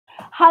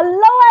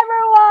Hello,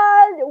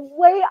 everyone.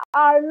 We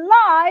are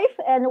live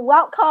and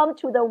welcome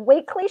to the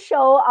weekly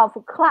show of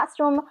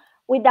Classroom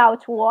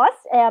Without Walls.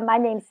 And my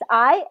name is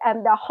I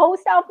am the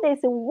host of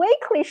this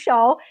weekly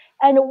show.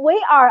 And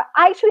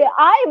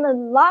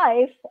I'm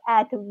live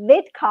at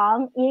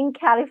VidCon in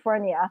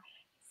California.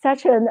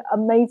 Such an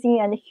amazing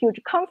and huge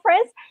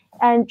conference.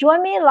 And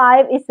join me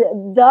live is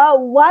the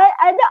one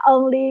and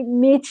only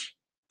Mitch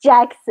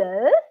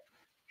Jackson.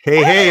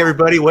 Hey,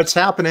 everybody. What's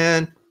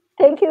happening?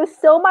 Thank you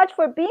so much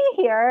for being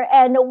here.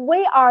 And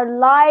we are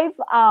live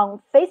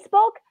on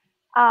Facebook,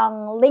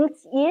 on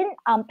LinkedIn,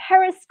 on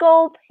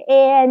Periscope,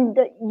 and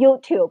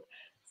YouTube.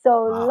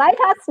 So let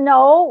us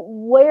know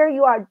where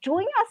you are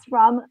joining us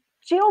from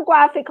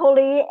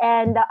geographically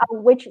and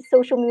on which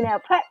social media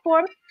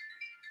platform.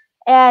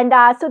 And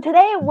so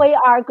today we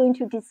are going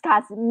to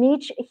discuss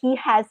Mitch. He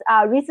has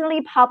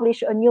recently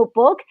published a new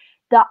book,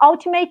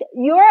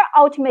 Your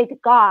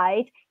Ultimate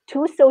Guide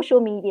to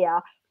Social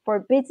Media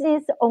for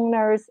Business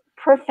Owners,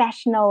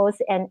 Professionals,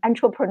 and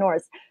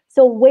Entrepreneurs.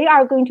 So we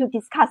are going to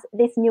discuss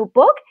this new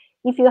book.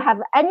 If you have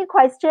any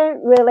question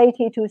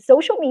related to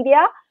social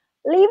media,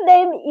 leave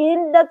them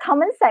in the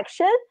comment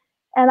section.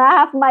 And I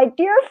have my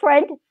dear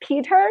friend,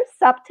 Peter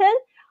Supton,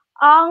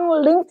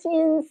 on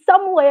LinkedIn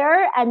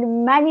somewhere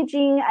and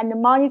managing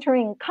and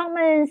monitoring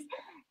comments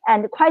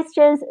and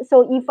questions.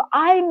 So if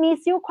I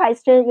miss your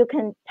question, you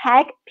can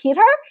tag Peter.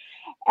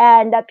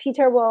 And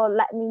Peter will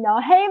let me know.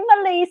 Hey,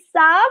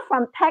 Melissa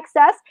from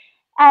Texas.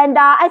 And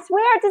as we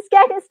are just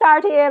getting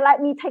started,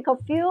 let me take a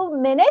few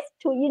minutes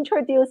to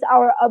introduce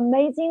our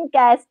amazing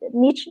guest,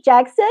 Mitch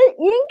Jackson.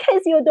 In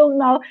case you don't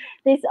know,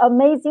 this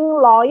amazing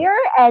lawyer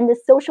and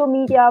social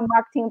media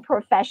marketing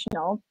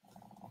professional.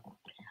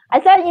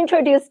 As I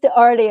introduced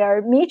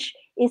earlier, Mitch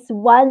is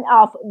one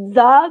of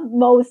the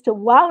most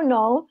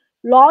well-known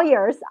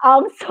lawyers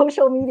on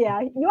social media.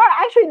 You are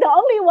actually the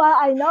only one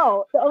I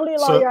know, the only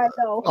lawyer I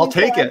know. I'll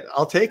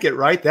take it,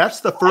 right?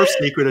 That's the first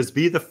secret, is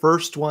be the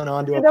first one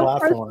onto a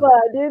platform.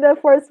 Do the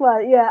first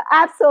one. Yeah,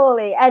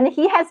 absolutely. And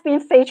he has been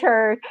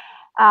featured,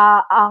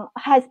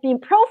 has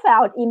been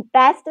profiled in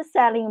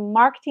best-selling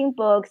marketing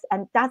books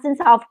and dozens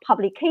of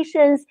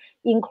publications,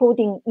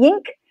 including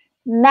Inc.,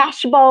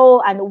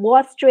 Mashable, and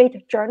Wall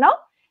Street Journal.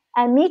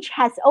 And Mitch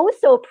has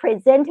also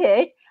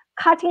presented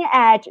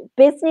cutting-edge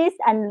business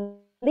and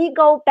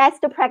legal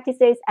best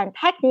practices and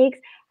techniques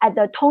at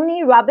the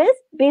Tony Robbins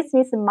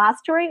Business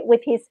Mastery with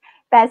his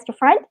best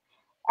friend.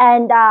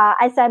 And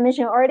as I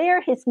mentioned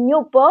earlier, his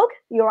new book,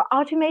 Your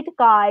Ultimate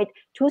Guide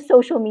to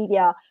Social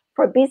Media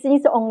for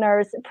Business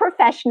Owners,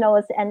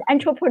 Professionals, and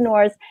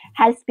Entrepreneurs,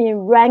 has been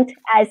ranked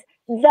as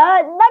the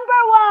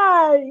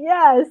 #1.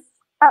 Yes.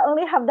 I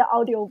only have the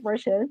audio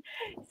version.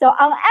 So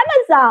on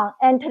Amazon,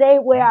 and today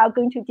we are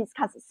going to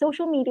discuss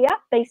social media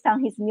based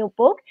on his new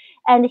book.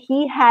 And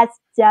he has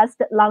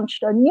just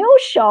launched a new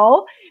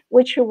show,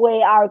 which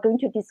we are going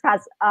to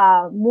discuss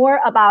more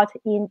about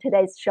in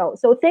today's show.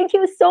 So thank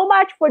you so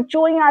much for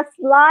joining us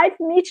live,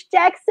 Mitch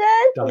Jackson.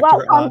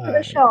 Welcome to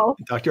the show.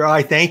 Dr.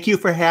 I, thank you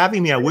for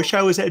having me. I wish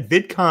I was at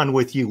VidCon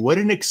with you. What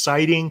an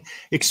exciting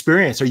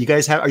experience. Are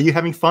you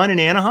having fun in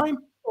Anaheim?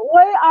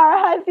 We are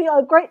having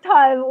a great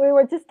time. We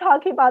were just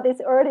talking about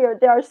this earlier.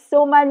 There are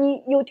so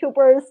many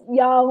YouTubers,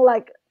 young,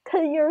 like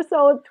 10 years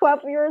old, 12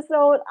 years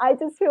old. I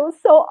just feel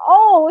so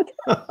old.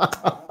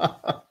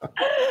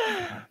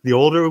 The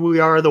older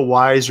we are, the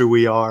wiser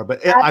we are. But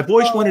absolutely. I've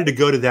always wanted to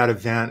go to that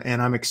event,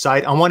 and I'm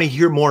excited. I want to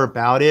hear more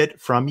about it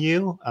from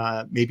you,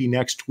 maybe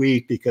next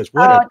week, because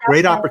what a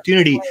great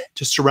opportunity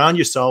to surround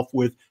yourself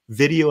with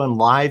video and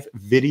live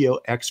video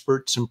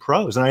experts and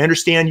pros. And I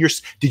understand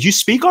did you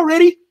speak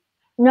already?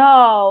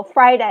 No,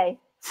 Friday.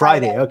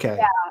 Okay.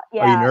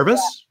 Yeah. Are you nervous?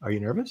 Yeah. Are you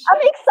nervous?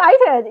 I'm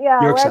excited. Yeah.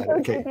 You're excited.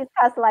 We're going to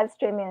discuss live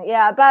streaming.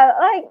 Yeah. But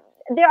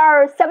there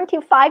are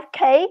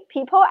 75K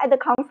people at the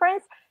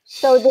conference.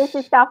 So this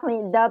is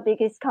definitely the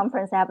biggest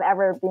conference I've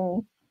ever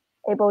been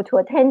able to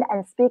attend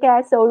and speak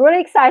at. So really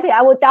excited.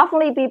 I will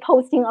definitely be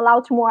posting a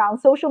lot more on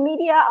social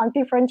media on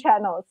different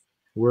channels.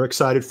 We're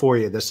excited for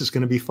you. This is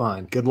going to be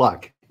fun. Good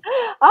luck.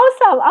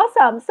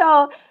 Awesome.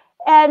 So,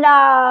 and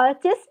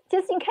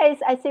just in case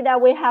I see that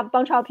we have a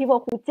bunch of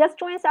people who just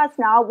joined us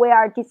now, we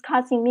are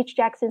discussing Mitch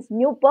Jackson's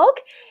new book.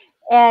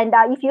 And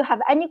if you have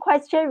any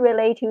question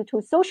related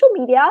to social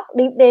media,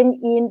 leave them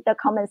in the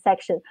comment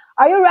section.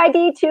 Are you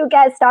ready to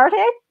get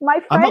started,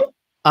 my friend?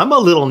 I'm a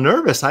little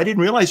nervous. I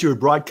didn't realize you were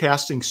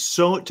broadcasting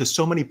to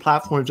so many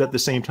platforms at the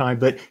same time.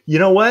 But you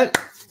know what?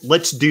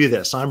 Let's do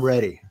this. I'm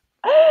ready.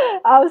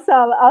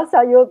 Awesome.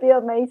 You'll be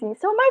amazing.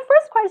 So my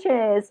first question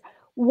is,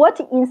 what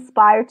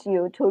inspired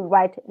you to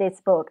write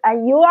this book?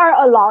 And you are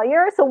a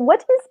lawyer, so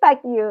what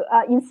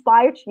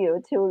inspired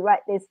you to write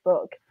this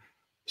book?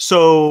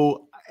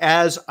 So,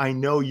 as I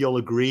know you'll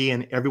agree,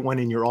 and everyone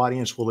in your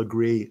audience will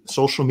agree,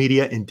 social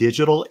media and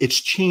digital, it's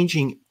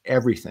changing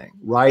everything,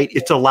 right?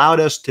 It's allowed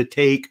us to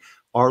take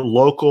our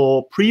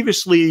local,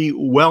 previously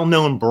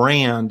well-known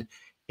brand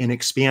and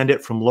expand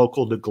it from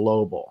local to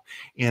global.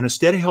 And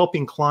instead of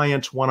helping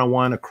clients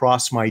one-on-one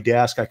across my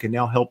desk, I can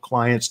now help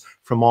clients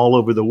from all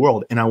over the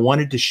world. And I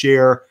wanted to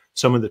share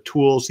some of the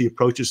tools, the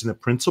approaches, and the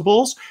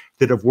principles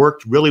that have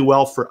worked really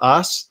well for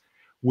us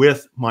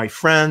with my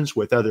friends,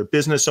 with other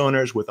business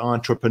owners, with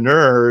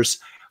entrepreneurs.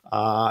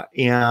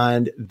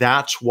 And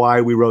that's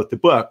why we wrote the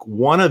book.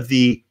 One of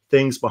the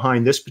things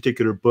behind this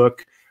particular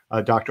book,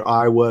 Dr.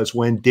 I, was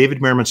when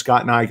David Merriman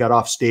Scott and I got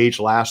off stage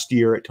last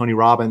year at Tony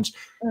Robbins,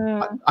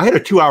 I had a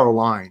 2-hour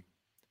line.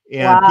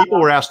 And people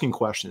were asking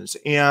questions.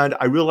 And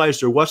I realized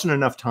there wasn't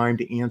enough time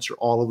to answer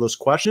all of those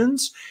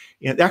questions.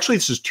 And actually,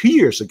 this is 2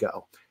 years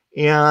ago.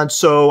 And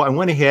so I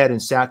went ahead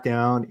and sat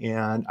down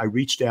and I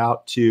reached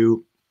out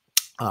to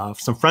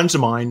some friends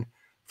of mine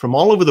from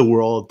all over the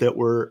world that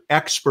were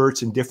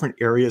experts in different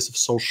areas of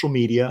social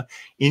media,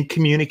 in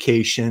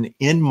communication,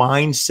 in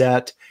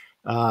mindset,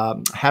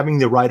 having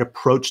the right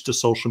approach to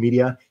social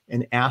media,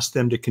 and asked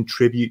them to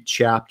contribute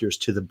chapters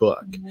to the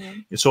book.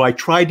 And so I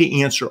tried to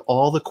answer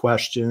all the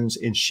questions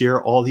and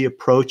share all the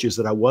approaches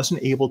that I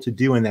wasn't able to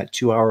do in that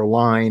 2-hour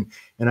line.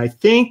 And I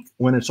think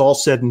when it's all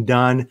said and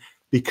done,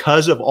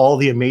 because of all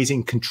the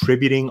amazing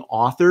contributing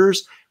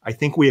authors, I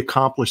think we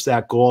accomplished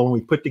that goal, and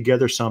we put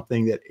together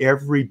something that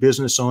every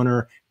business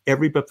owner,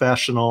 every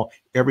professional,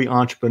 every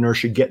entrepreneur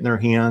should get in their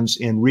hands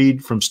and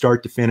read from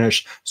start to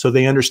finish so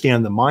they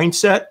understand the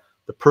mindset,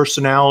 the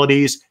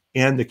personalities,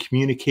 and the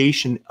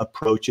communication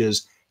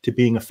approaches to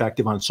being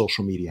effective on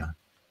social media.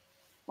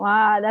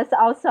 Wow, that's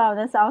awesome.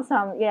 That's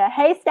awesome. Yeah.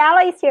 Hey,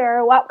 Stella is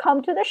here.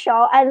 Welcome to the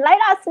show. And let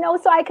us know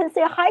so I can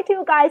say hi to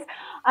you guys.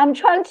 I'm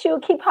trying to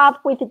keep up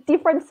with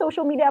different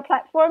social media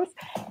platforms.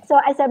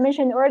 So as I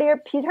mentioned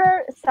earlier,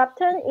 Peter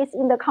Supton is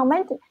in the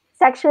comment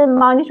section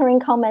monitoring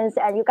comments,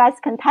 and you guys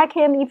can tag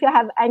him if you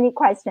have any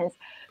questions.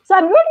 So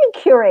I'm really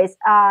curious,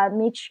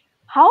 Mitch,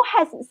 how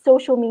has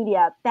social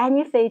media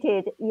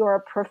benefited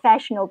your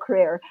professional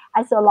career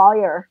as a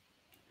lawyer?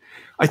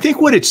 I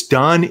think what it's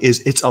done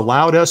is it's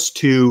allowed us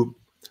to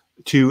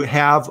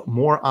have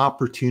more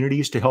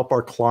opportunities to help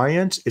our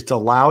clients. It's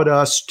allowed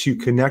us to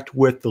connect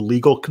with the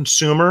legal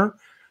consumer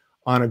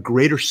on a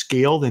greater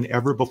scale than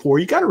ever before.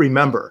 You got to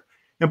remember,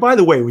 and by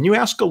the way, when you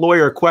ask a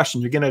lawyer a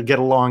question, you're going to get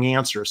a long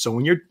answer. So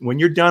when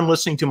you're done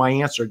listening to my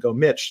answer, go,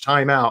 Mitch,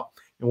 time out,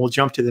 and we'll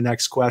jump to the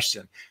next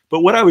question.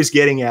 But what I was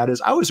getting at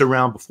is I was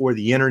around before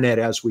the internet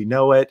as we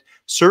know it,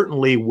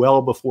 certainly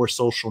well before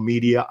social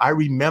media. I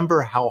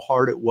remember how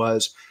hard it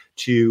was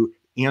to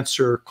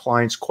answer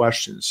clients'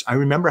 questions. I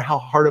remember how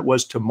hard it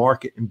was to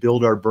market and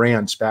build our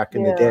brands back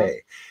in the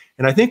day.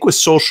 And I think with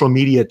social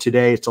media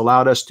today, it's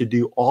allowed us to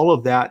do all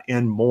of that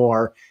and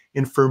more.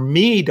 And for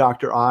me,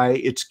 Dr. I,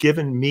 it's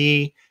given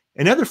me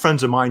and other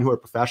friends of mine who are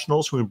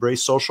professionals who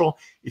embrace social,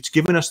 it's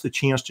given us the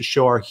chance to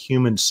show our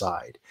human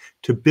side,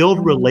 to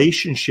build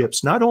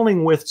relationships, not only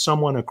with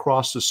someone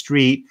across the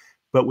street,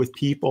 but with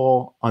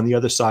people on the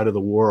other side of the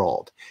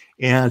world.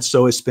 And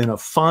so it's been a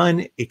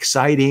fun,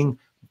 exciting,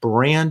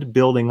 brand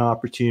building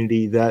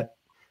opportunity that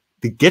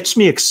gets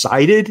me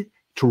excited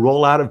to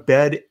roll out of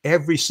bed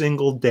every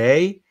single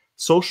day.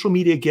 Social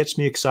media gets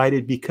me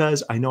excited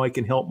because I know I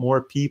can help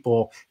more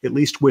people, at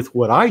least with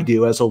what I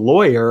do as a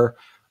lawyer.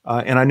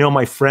 And I know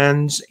my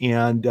friends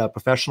and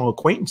professional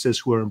acquaintances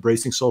who are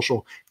embracing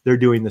social, they're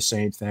doing the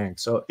same thing.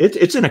 So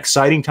it's an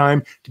exciting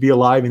time to be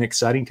alive, an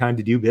exciting time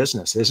to do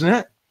business, isn't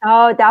it?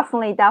 Oh,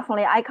 definitely,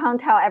 definitely. I can't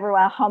tell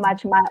everyone how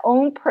much my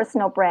own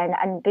personal brand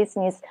and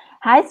business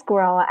has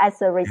grown as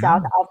a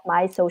result of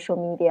my social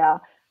media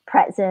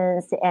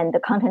presence and the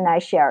content I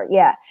share.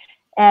 Yeah.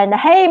 And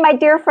hey, my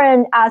dear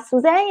friend,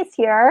 Suzanne is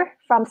here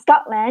from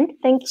Scotland.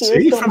 Thank you.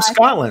 See, so from much.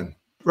 Scotland.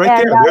 Right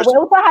and, there. We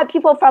also have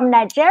people from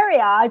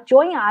Nigeria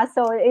join us.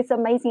 So it's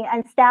amazing.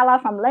 And Stella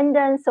from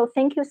London. So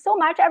thank you so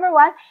much,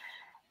 everyone.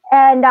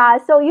 And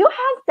so you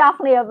have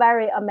definitely a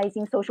very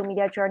amazing social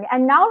media journey.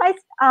 And now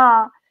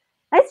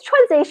let's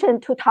transition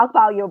to talk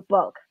about your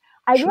book.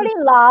 I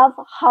really love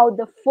how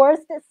the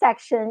first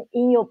section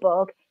in your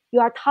book, you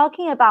are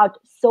talking about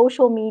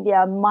social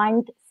media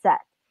mindset.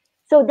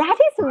 So that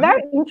is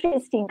very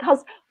interesting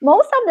because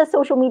most of the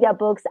social media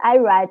books I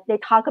read, they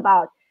talk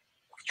about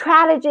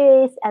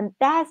strategies and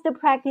best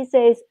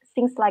practices,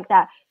 things like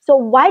that. So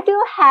why do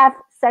you have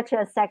such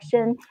a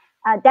section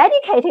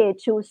dedicated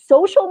to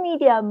social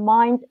media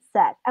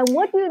mindset? And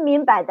what do you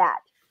mean by that?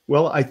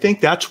 Well, I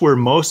think that's where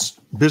most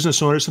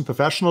business owners and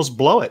professionals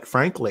blow it,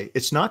 frankly.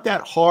 It's not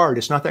that hard.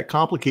 It's not that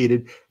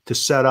complicated to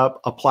set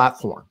up a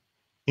platform.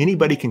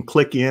 Anybody can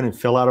click in and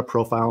fill out a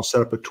profile and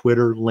set up a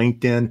Twitter,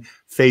 LinkedIn,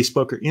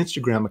 Facebook, or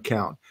Instagram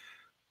account.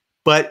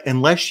 But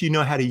unless you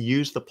know how to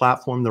use the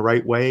platform the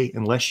right way,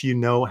 unless you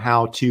know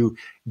how to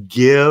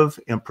give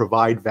and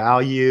provide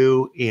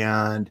value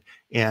and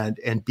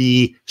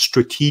be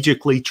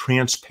strategically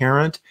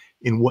transparent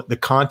in what the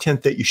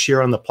content that you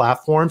share on the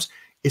platforms,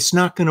 it's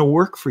not going to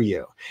work for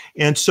you.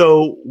 And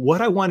so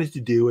what I wanted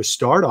to do is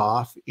start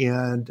off,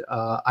 and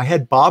I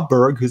had Bob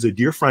Burg, who's a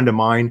dear friend of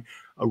mine,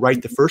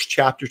 write the first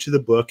chapter to the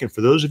book. And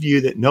for those of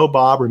you that know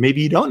Bob, or maybe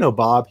you don't know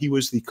Bob, he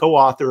was the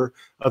co-author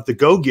of The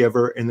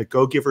Go-Giver and the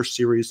Go-Giver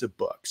series of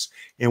books.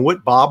 And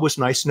what Bob was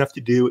nice enough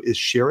to do is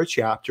share a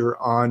chapter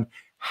on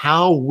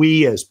how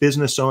we as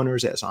business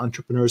owners, as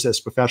entrepreneurs, as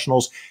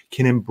professionals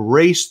can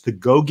embrace the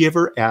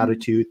go-giver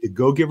attitude, the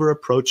go-giver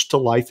approach to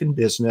life and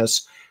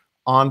business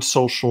on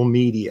social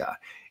media.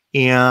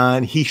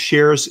 And he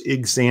shares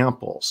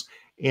examples.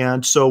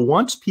 And so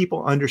once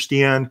people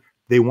understand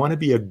they want to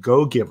be a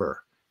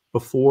go-giver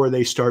before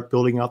they start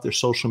building out their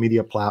social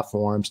media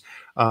platforms,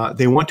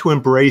 they want to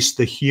embrace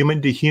the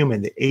human to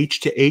human, the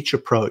H to H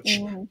approach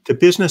to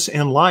business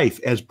and life,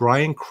 as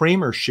Brian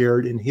Kramer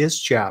shared in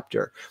his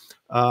chapter.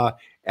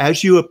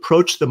 As you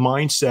approach the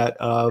mindset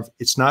of,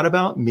 it's not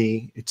about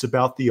me, it's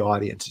about the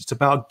audience, it's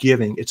about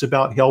giving, it's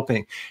about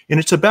helping, and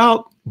it's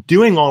about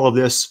doing all of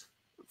this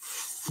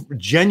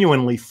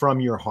genuinely from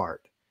your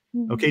heart.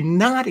 Okay,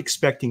 not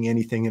expecting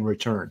anything in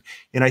return.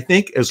 And I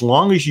think as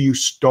long as you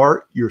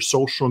start your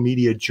social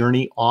media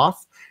journey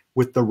off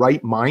with the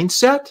right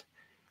mindset,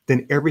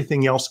 then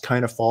everything else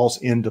kind of falls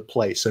into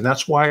place. And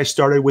that's why I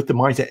started with the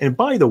mindset. And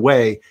by the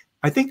way,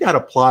 I think that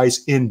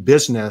applies in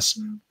business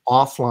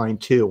offline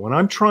too. When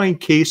I'm trying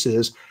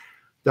cases,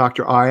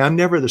 Dr. I'm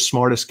never the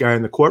smartest guy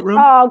in the courtroom.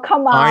 Oh,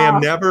 come on. I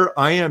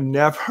am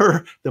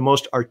never the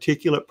most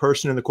articulate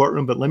person in the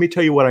courtroom, but let me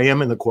tell you what I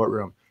am in the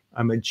courtroom.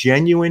 I'm a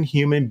genuine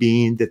human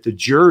being that the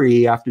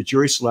jury, after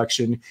jury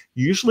selection,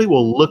 usually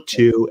will look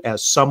to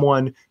as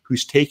someone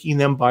who's taking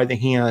them by the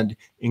hand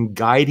and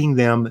guiding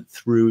them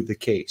through the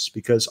case,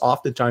 because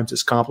oftentimes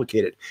it's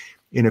complicated.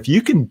 And if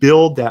you can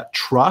build that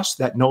trust,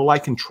 that know,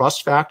 like, and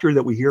trust factor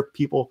that we hear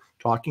people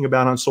talking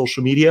about on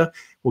social media,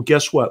 well,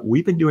 guess what?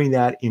 We've been doing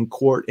that in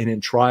court and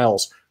in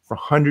trials for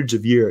hundreds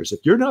of years.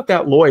 If you're not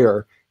that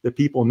lawyer that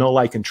people know,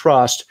 like, and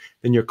trust,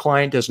 then your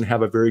client doesn't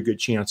have a very good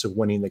chance of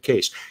winning the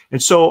case.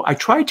 And so I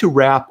try to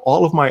wrap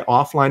all of my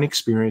offline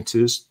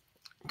experiences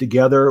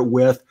together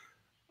with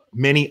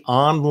many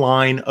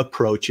online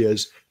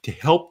approaches to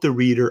help the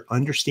reader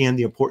understand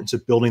the importance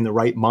of building the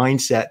right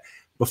mindset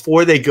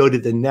before they go to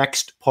the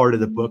next part of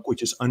the book,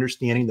 which is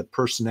understanding the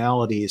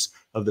personalities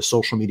of the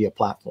social media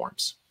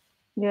platforms.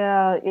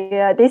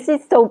 Yeah, this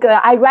is so good.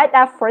 I read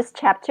that first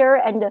chapter,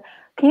 and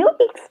can you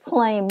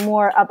explain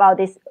more about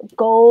this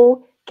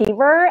go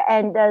giver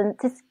and then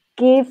just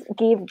give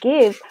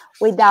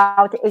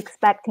without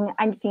expecting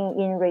anything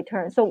in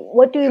return? So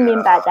what do you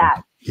mean by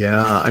that?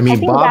 Yeah, I mean, I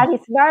think that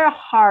is very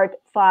hard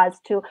for us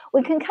to,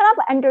 we can kind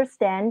of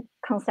understand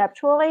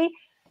conceptually,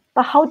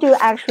 but how do you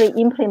actually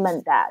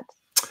implement that?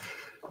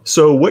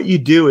 So what you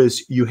do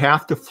is you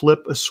have to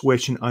flip a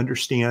switch and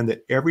understand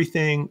that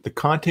everything, the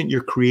content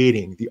you're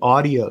creating, the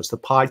audios, the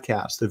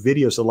podcasts, the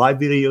videos, the live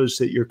videos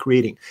that you're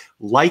creating,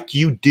 like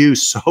you do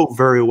so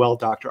very well,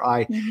 Dr.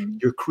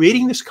 You're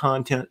creating this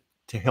content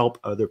to help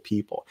other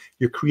people.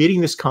 You're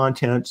creating this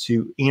content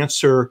to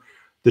answer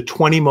the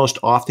 20 most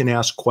often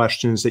asked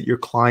questions that your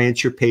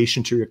clients, your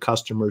patients, or your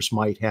customers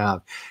might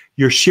have.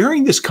 You're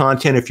sharing this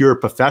content, if you're a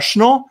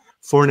professional,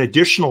 for an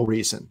additional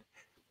reason.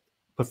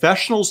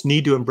 Professionals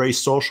need to embrace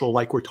social,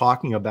 like we're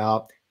talking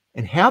about,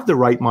 and have the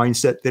right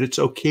mindset that it's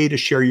okay to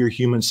share your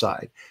human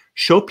side.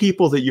 Show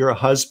people that you're a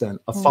husband,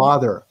 a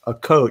father, a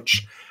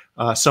coach,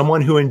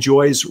 someone who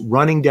enjoys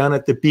running down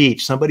at the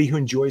beach, somebody who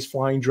enjoys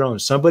flying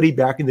drones, somebody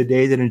back in the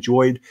day that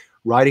enjoyed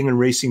riding and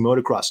racing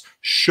motocross.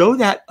 Show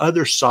that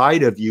other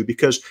side of you,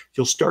 because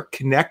you'll start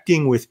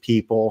connecting with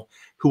people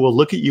who will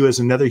look at you as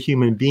another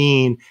human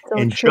being,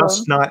 and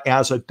just not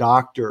as a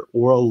doctor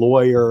or a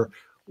lawyer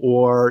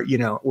or, you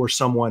know, or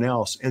someone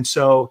else. And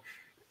so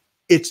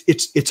it's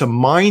a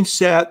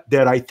mindset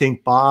that I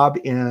think Bob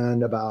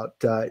and about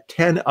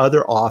 10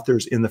 other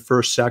authors in the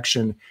first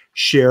section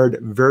shared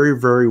very,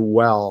 very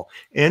well.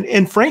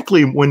 And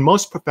frankly, when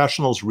most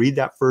professionals read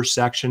that first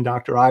section,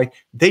 Dr.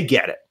 they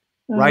get it,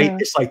 right?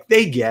 It's like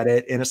they get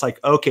it. And it's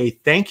like, okay,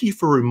 thank you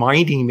for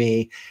reminding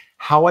me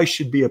how I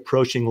should be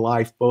approaching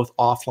life, both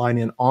offline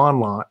and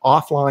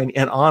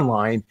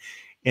online.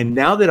 And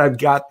now that I've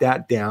got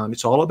that down,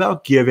 it's all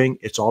about giving.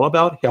 It's all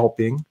about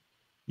helping.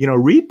 You know,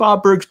 read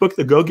Bob Burg's book,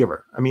 The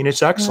Go-Giver. I mean,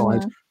 it's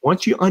excellent.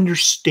 Once you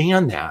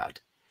understand that,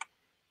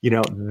 you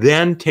know,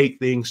 then take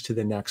things to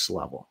the next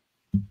level.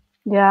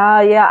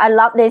 Yeah, I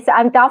love this.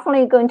 I'm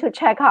definitely going to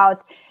check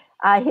out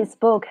his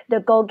book,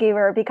 The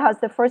Go-Giver, because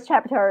the first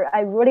chapter,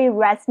 I really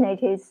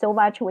resonated so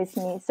much with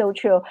me. So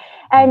true.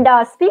 And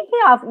speaking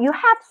of, you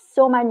have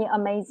so many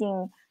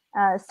amazing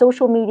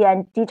social media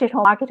and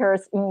digital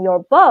marketers in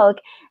your book.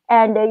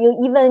 And you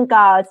even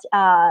got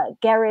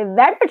Gary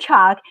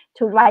Vaynerchuk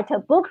to write a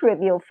book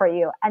review for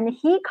you. And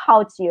he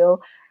calls you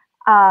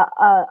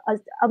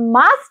a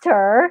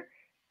master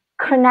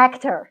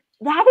connector.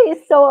 That is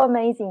so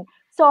amazing.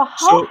 So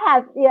how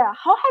have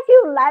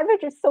you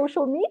leveraged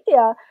social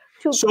media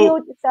to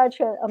build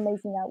such an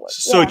amazing network?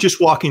 So just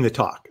walking the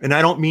talk. And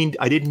I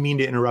didn't mean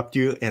to interrupt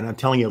you. And I'm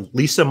telling you,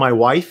 Lisa, my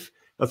wife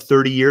of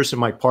 30 years and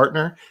my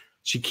partner,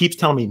 she keeps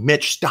telling me,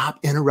 Mitch, stop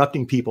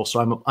interrupting people.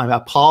 So I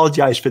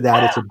apologize for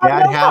that. It's a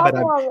bad habit.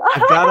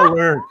 I've got to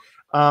learn.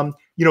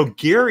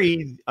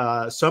 Gary,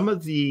 some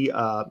of the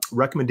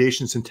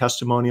recommendations and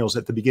testimonials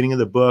at the beginning of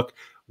the book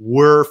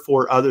were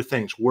for other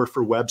things, were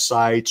for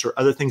websites or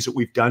other things that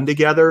we've done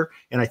together.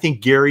 And I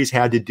think Gary's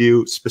had to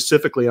do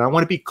specifically, and I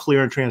want to be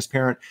clear and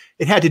transparent,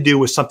 it had to do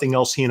with something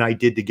else he and I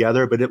did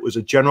together, but it was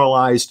a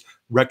generalized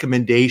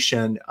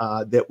recommendation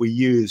that we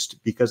used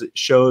because it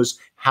shows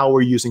how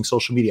we're using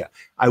social media.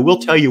 I will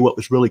tell you what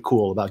was really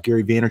cool about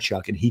Gary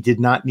Vaynerchuk, and he did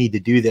not need to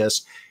do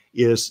this,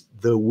 is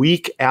the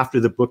week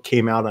after the book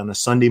came out on a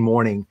Sunday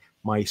morning,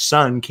 my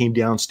son came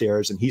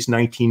downstairs, and he's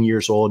 19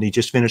 years old, and he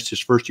just finished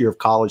his first year of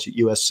college at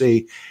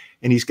USC,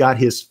 and he's got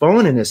his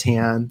phone in his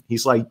hand.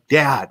 He's like,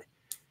 "Dad,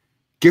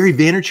 Gary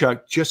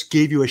Vaynerchuk just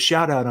gave you a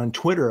shout out on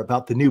Twitter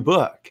about the new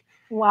book.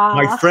 Wow.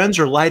 My friends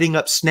are lighting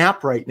up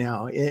Snap right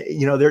now.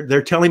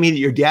 They're telling me that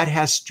your dad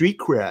has street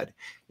cred."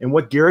 And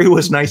what Gary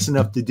was nice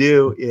enough to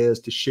do is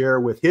to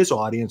share with his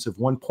audience of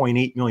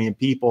 1.8 million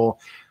people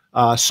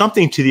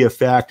something to the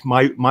effect,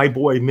 my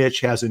boy Mitch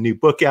has a new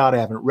book out. I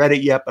haven't read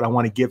it yet, but I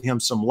want to give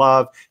him some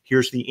love.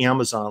 Here's the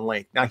Amazon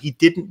link. Now, he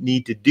didn't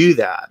need to do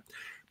that.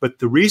 But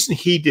the reason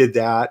he did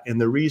that,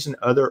 and the reason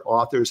other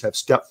authors have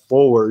stepped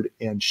forward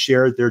and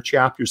shared their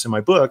chapters in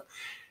my book,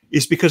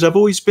 is because I've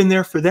always been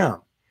there for them.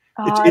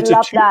 I love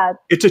that.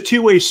 It's a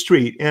two-way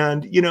street.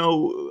 And,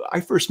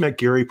 I first met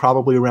Gary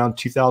probably around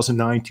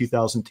 2009,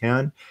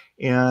 2010,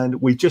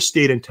 and we just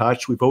stayed in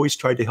touch. We've always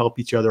tried to help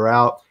each other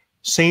out.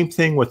 Same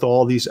thing with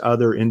all these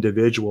other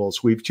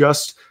individuals. We've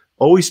just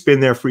always been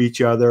there for each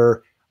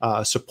other,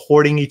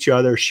 supporting each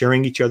other,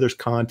 sharing each other's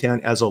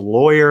content. As a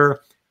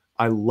lawyer,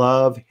 I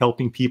love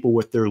helping people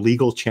with their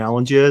legal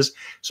challenges.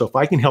 So if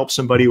I can help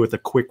somebody with a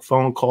quick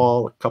phone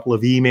call, a couple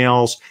of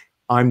emails,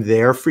 I'm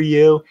there for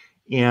you.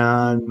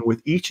 And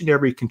with each and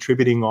every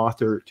contributing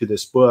author to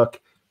this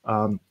book,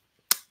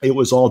 it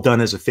was all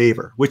done as a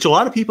favor, which a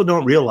lot of people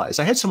don't realize.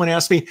 I had someone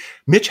ask me,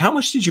 "Mitch, how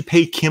much did you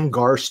pay Kim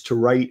Garst to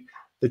write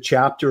the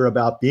chapter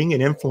about being an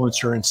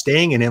influencer and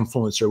staying an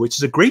influencer," which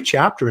is a great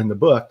chapter in the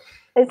book?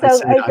 It's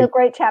a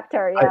great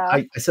chapter. Yeah.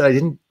 I said I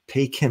didn't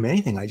pay Kim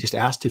anything. I just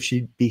asked if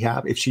she'd be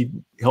happy, if she'd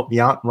help me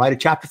out and write a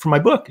chapter for my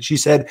book. She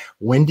said,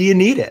 "When do you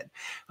need it?"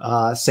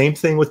 Same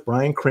thing with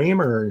Brian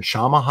Kramer and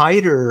Shama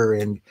Hyder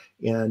and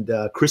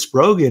Chris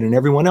Brogan and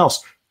everyone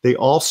else. They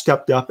all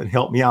stepped up and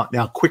helped me out.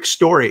 Now, quick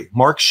story.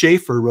 Mark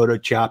Schaefer wrote a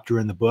chapter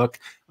in the book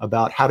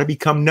about how to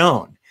become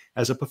known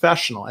as a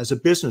professional, as a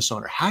business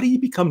owner. How do you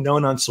become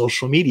known on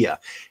social media?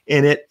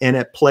 And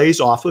it plays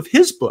off of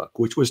his book,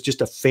 which was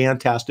just a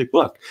fantastic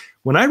book.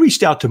 When I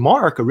reached out to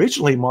Mark,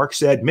 originally Mark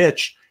said,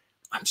 "Mitch,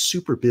 I'm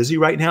super busy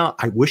right now.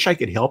 I wish I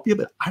could help you,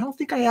 but I don't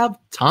think I have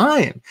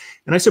time."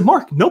 And I said,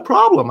 "Mark, no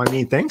problem. I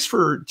mean, thanks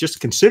for just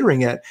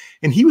considering it."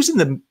 And he was in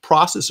the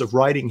process of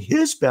writing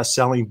his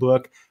best-selling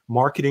book,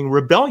 Marketing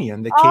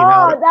Rebellion, that came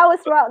out. Oh, that was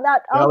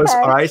right. That was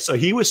all right. So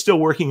he was still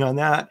working on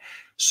that.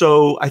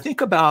 So I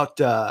think about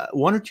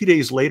 1 or 2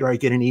 days later, I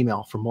get an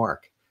email from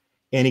Mark,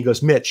 and he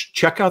goes, "Mitch,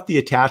 check out the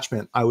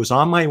attachment. I was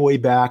on my way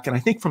back, and I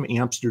think from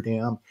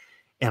Amsterdam,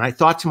 and I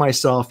thought to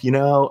myself,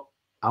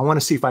 I want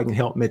to see if I can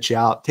help Mitch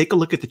out. Take a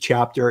look at the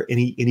chapter." And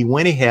he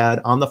went ahead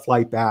on the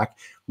flight back,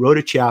 wrote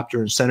a chapter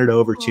and sent it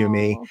over to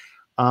me,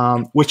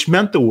 which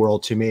meant the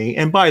world to me.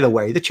 And by the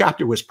way, the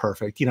chapter was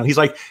perfect. He's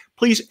like,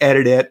 "Please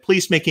edit it.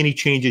 Please make any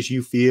changes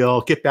you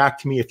feel. Get back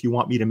to me if you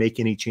want me to make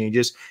any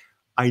changes."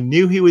 I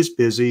knew he was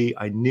busy.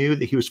 I knew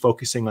that he was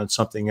focusing on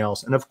something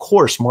else. And of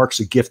course, Mark's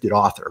a gifted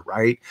author,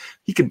 right?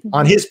 He can,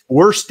 on his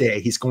worst day,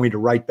 he's going to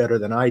write better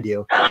than I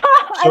do.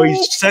 So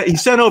he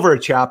sent over a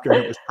chapter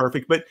and it was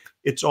perfect. But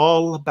it's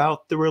all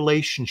about the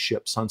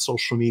relationships on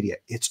social media.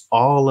 It's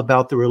all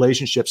about the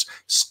relationships.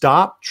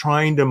 Stop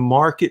trying to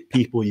market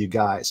people, you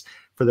guys.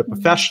 For the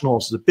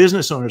professionals, the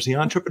business owners, the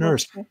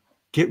entrepreneurs,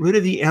 get rid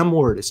of the M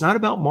word. It's not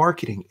about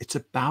marketing. It's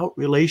about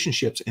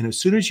relationships. And as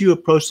soon as you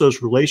approach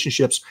those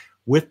relationships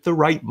with the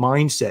right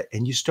mindset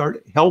and you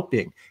start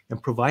helping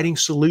and providing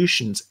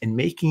solutions and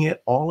making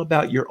it all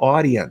about your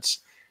audience,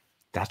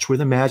 that's where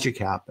the magic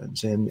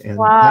happens. And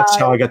wow. That's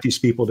how I got these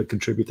people to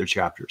contribute their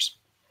chapters.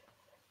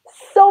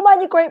 So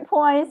many great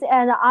points.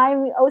 And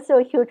I'm also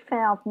a huge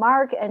fan of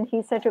Mark, and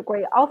he's such a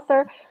great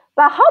author.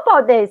 But how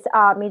about this,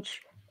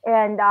 Mitch?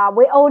 And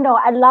we all know,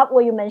 I love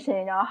what you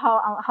mentioned,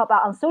 how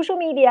about on social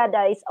media,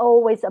 that is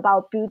always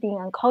about building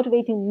and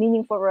cultivating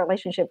meaningful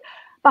relationship.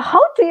 But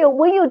how do you,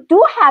 when you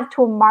do have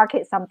to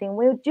market something,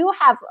 when you do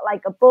have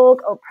like a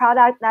book or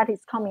product that is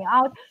coming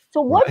out,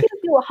 so what do you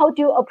do? How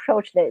do you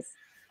approach this?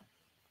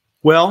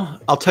 Well,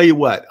 I'll tell you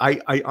what,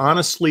 I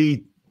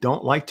honestly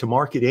don't like to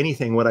market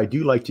anything. What I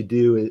do like to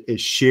do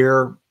is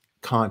share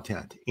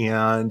content.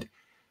 And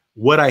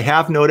what I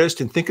have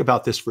noticed, and think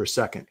about this for a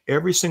second,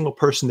 every single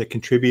person that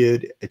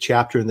contributed a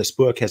chapter in this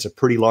book has a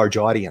pretty large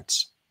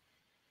audience.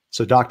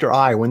 So Dr.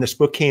 I, when this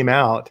book came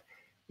out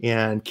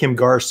and Kim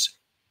Garst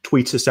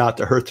tweets this out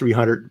to her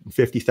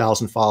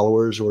 350,000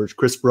 followers, or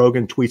Chris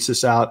Brogan tweets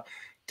this out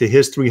to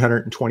his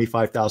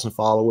 325,000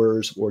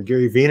 followers, or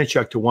Gary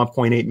Vaynerchuk to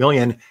 1.8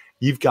 million,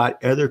 you've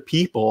got other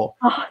people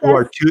Oh, who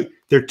are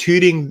they're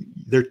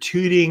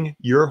tooting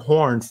your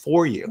horn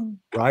for you,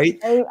 right?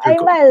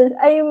 Amen.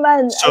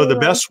 Amen. So the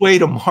best way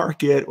to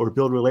market or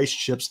build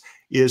relationships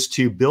is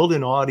to build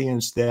an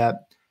audience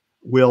that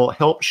will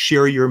help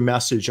share your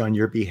message on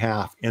your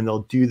behalf, and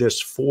they'll do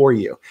this for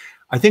you.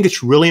 I think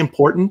it's really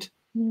important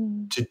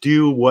to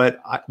do what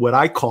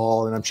I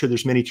call, and I'm sure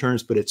there's many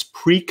terms, but it's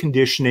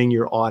preconditioning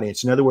your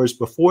audience. In other words,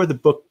 before the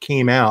book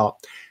came out,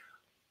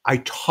 I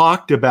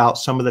talked about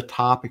some of the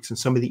topics and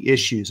some of the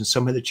issues and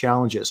some of the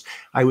challenges.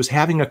 I was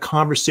having a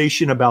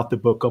conversation about the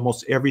book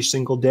almost every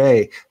single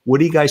day. What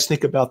do you guys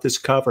think about this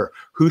cover?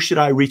 Who should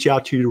I reach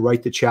out to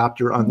write the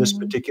chapter on this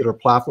particular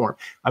platform?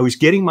 I was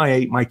getting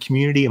my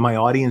community and my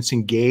audience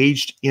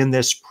engaged in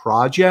this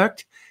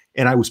project,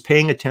 and I was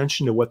paying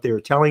attention to what they were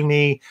telling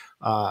me,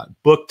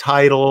 book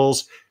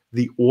titles,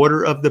 the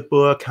order of the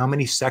book, how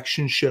many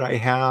sections should I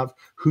have,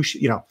 who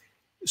should,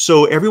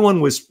 so everyone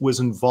was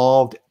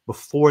involved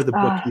before the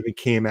book even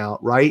came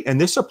out, right? And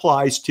this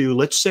applies to,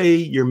 let's say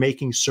you're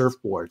making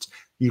surfboards.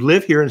 You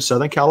live here in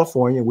Southern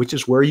California, which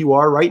is where you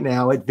are right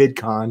now at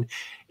VidCon,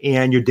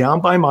 and you're down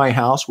by my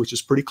house, which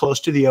is pretty close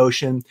to the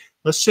ocean.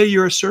 Let's say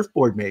you're a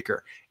surfboard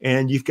maker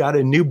and you've got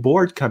a new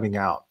board coming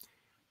out.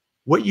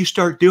 What you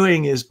start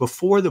doing is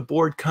before the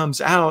board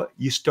comes out,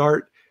 you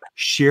start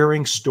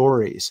sharing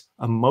stories,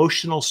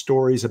 emotional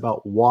stories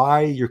about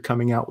why you're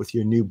coming out with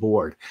your new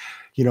board.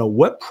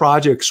 What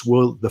projects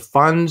will the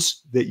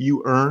funds that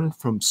you earn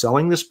from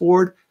selling this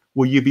board,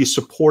 will you be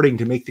supporting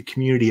to make the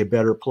community a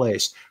better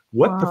place?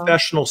 What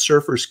professional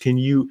surfers can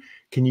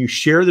you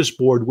share this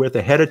board with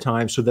ahead of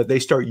time so that they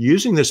start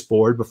using this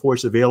board before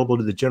it's available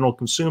to the general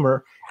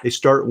consumer? They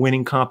start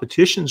winning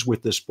competitions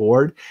with this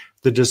board,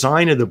 the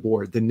design of the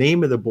board, the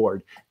name of the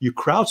board. You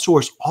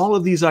crowdsource all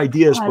of these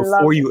ideas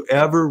before you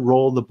ever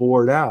roll the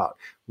board out.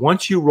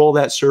 Once you roll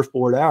that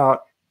surfboard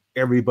out,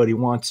 everybody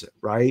wants it,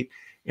 right?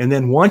 And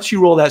then once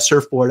you roll that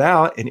surfboard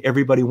out and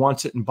everybody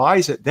wants it and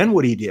buys it, then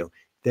what do?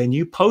 Then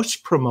you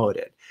post promote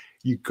it.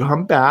 You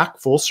come back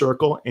full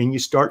circle and you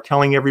start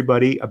telling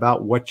everybody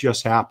about what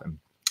just happened.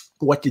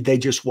 What did they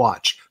just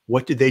watch?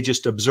 What did they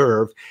just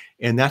observe?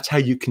 And that's how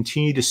you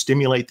continue to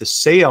stimulate the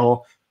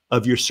sale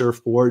of your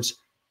surfboards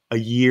a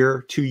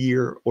year, 2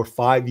 year, or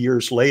 5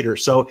 years later.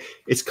 So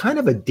it's kind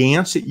of a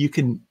dance that you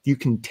can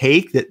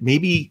take that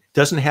maybe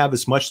doesn't have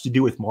as much to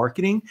do with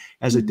marketing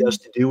as it does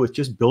to do with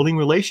just building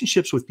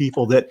relationships with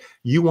people that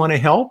you want to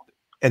help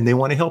and they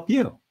want to help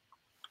you.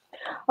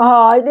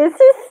 Oh, this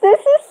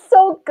is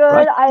so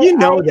good. Right?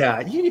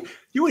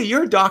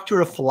 You're a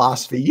doctor of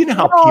philosophy. You know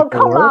how people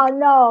come work. on,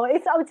 no.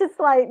 It's just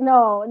like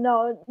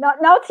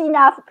not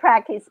enough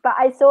practice. But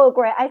I so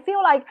agree. I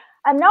feel like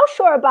I'm not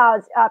sure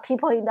about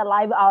people in the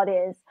live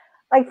audience.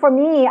 Like for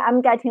me,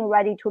 I'm getting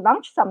ready to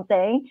launch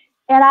something,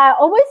 and I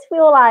always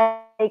feel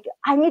like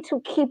I need to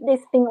keep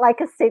this thing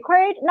like a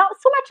secret. Not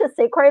so much a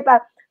secret,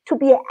 but to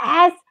be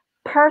as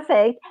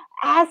perfect,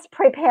 as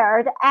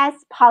prepared as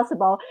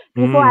possible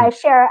before I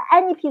share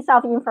any piece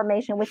of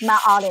information with my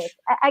audience.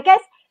 I guess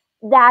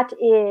that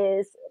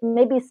is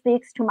maybe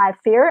speaks to my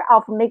fear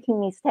of making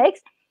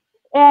mistakes.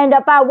 And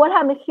about what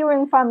I'm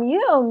hearing from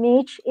you,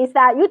 Mitch, is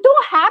that you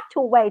don't have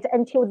to wait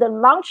until the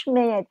launch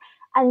minute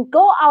and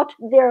go out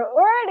there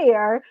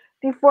earlier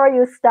before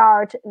you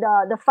start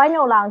the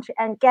final launch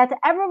and get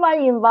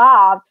everyone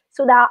involved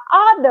so that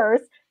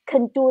others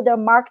can do the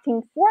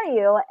marketing for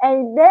you.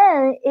 And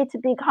then it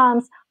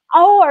becomes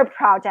our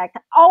project,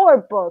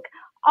 our book,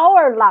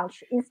 our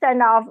launch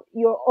instead of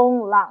your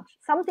own launch,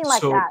 something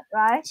like that,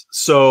 right?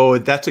 So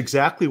that's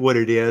exactly what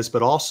it is.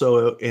 But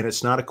also, and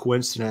it's not a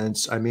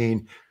coincidence, I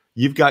mean,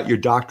 you've got your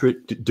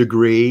doctorate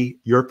degree,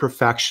 you're a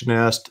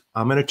perfectionist.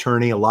 I'm an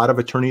attorney. A lot of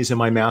attorneys in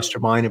my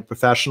mastermind and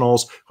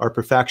professionals are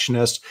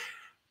perfectionists.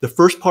 The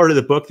first part of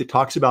the book that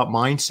talks about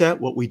mindset,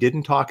 what we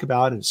didn't talk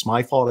about, and it's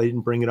my fault I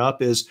didn't bring it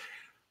up, is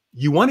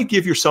you want to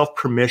give yourself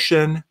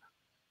permission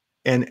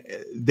and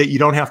that you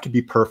don't have to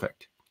be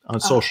perfect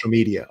on social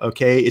media.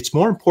 Okay. It's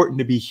more important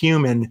to be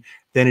human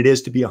than it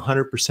is to be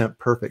 100%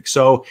 perfect.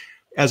 So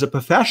as a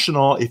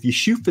professional, if you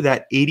shoot for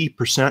that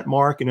 80%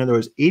 mark, in other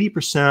words,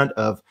 80%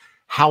 of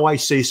how I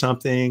say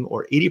something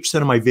or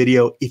 80% of my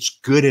video, it's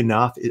good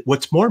enough.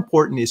 What's more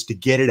important is to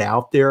get it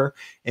out there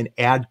and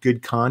add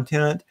good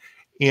content.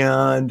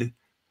 And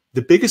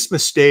the biggest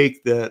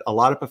mistake that a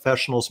lot of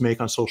professionals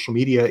make on social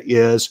media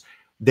is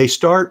they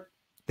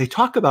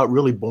talk about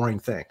really boring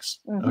things.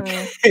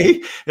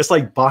 Okay. It's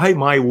like buy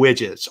my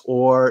widgets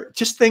or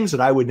just things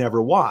that I would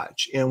never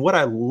watch. And what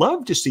I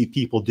love to see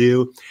people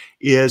do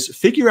is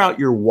figure out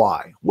your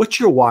why.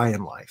 What's your why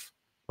in life?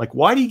 Like,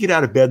 why do you get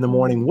out of bed in the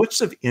morning? What's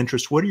of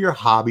interest? What are your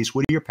hobbies?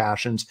 What are your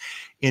passions?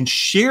 And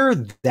share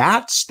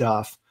that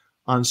stuff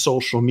on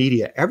social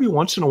media. Every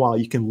once in a while,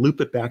 you can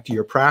loop it back to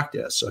your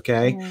practice.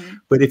 Okay.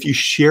 But if you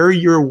share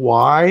your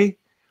why,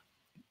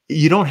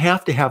 you don't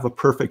have to have a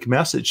perfect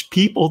message.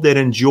 People that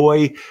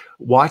enjoy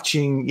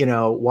watching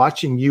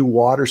you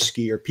water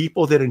ski, or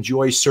people that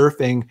enjoy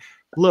surfing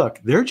look,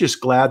 they're just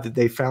glad that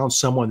they found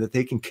someone that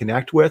they can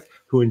connect with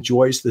who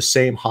enjoys the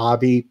same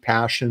hobby,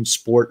 passion,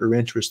 sport, or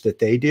interest that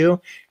they do.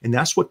 And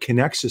that's what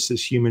connects us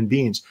as human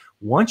beings.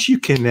 Once you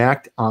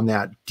connect on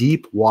that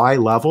deep why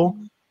level,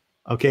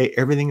 okay,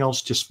 everything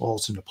else just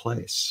falls into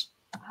place.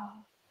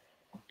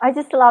 I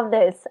just love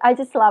this. I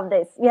just love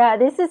this. Yeah,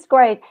 this is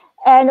great.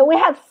 And we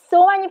have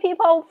so many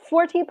people,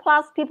 40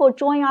 plus people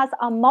join us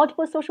on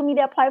multiple social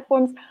media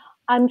platforms.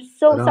 I'm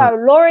so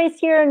sorry. Lori's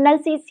here,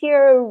 Nancy's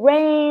here,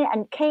 Rain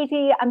and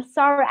Katie. I'm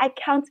sorry I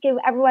can't give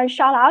everyone a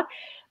shout out.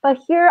 But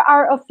here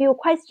are a few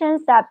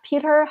questions that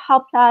Peter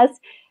helped us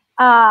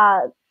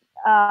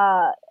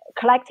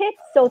collected.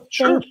 So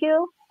thank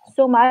you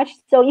so much.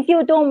 So if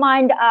you don't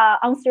mind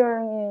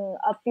answering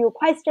a few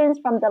questions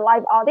from the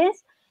live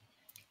audience.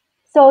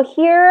 So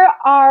here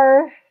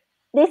are,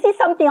 this is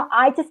something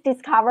I just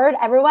discovered.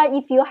 Everyone,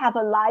 if you have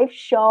a live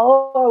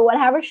show or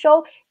whatever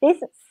show, this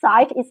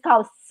site is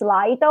called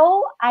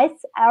Slido,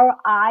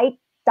 SLI.do.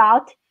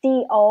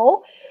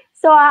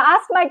 So I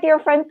asked my dear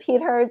friend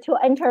Peter to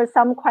enter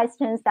some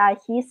questions that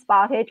he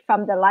spotted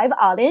from the live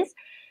audience.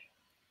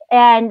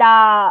 And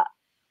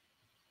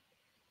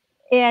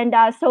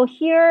so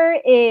here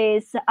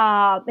is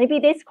maybe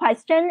this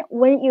question: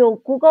 when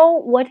you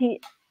Google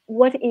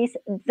what is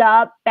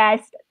the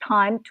best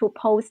time to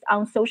post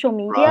on social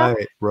media?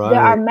 Right. There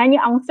are many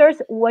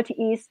answers. What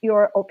is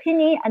your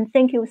opinion? And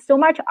thank you so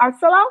much,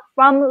 Ursula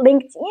from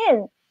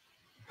LinkedIn.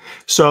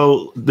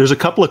 So there's a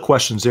couple of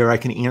questions there I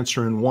can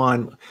answer in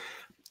one.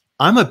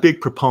 I'm a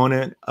big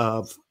proponent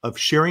of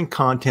sharing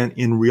content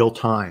in real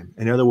time.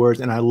 In other words,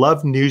 and I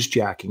love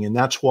newsjacking, and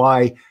that's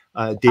why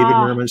David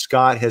Merman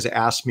Scott has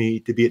asked me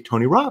to be at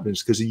Tony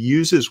Robbins, because he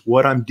uses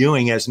what I'm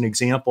doing as an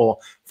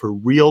example for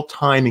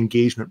real-time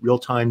engagement,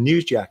 real-time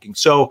newsjacking.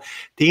 So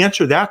to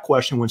answer that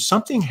question, when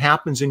something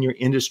happens in your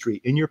industry,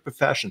 in your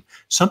profession,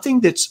 something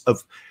that's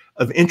of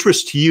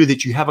interest to you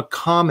that you have a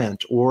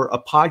comment or a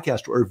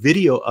podcast or a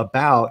video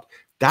about,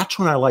 that's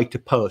when I like to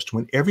post.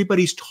 When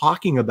everybody's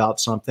talking about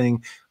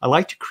something, I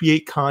like to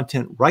create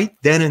content right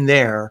then and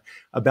there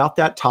about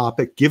that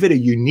topic, give it a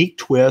unique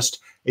twist,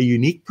 a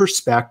unique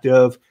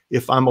perspective.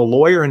 If I'm a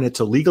lawyer and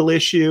it's a legal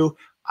issue,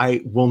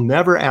 I will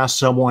never ask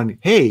someone,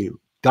 hey,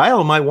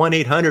 dial my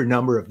 1-800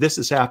 number if this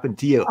has happened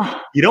to you.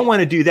 You don't want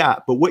to do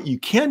that. But what you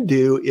can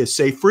do is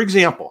say, for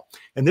example,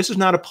 and this is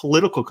not a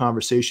political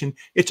conversation,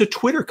 it's a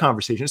Twitter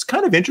conversation. It's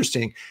kind of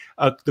interesting.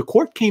 The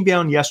court came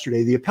down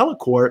yesterday, the appellate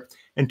court,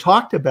 and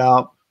talked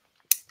about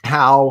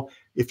how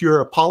if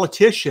you're a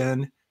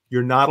politician,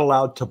 you're not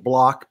allowed to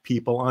block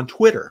people on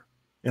Twitter.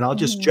 And I'll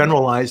just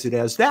generalize it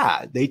as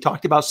that. They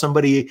talked about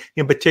somebody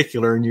in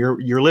particular, and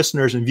your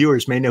listeners and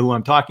viewers may know who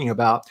I'm talking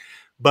about.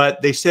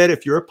 But they said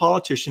if you're a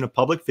politician, a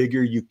public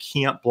figure, you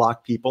can't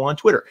block people on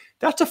Twitter.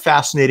 That's a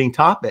fascinating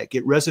topic.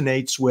 It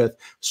resonates with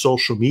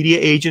social media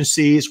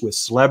agencies, with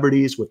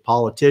celebrities, with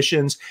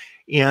politicians.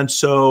 And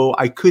so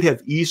I could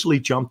have easily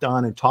jumped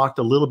on and talked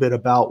a little bit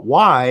about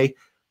why,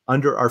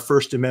 under our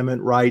First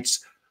Amendment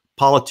rights,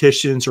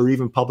 politicians or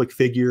even public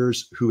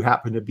figures who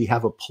happen to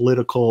have a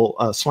political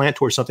slant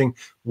towards something,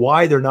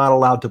 why they're not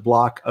allowed to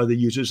block other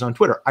users on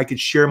Twitter. I could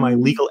share my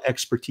legal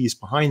expertise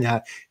behind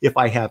that if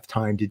I have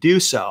time to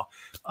do so.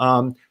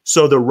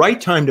 So the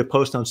right time to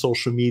post on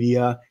social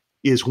media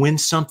is when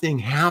something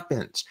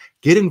happens.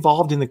 Get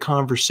involved in the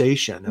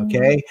conversation,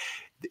 okay?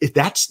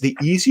 That's the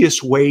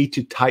easiest way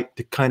to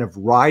kind of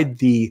ride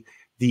the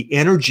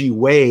energy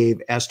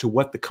wave as to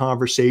what the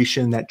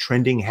conversation, that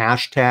trending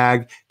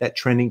hashtag, that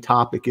trending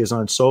topic is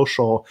on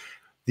social.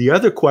 The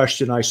other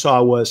question I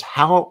saw was,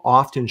 how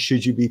often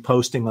should you be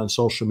posting on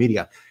social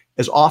media?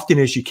 As often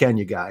as you can,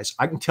 you guys.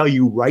 I can tell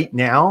you right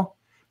now,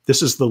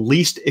 this is the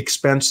least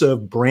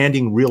expensive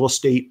branding real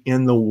estate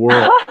in the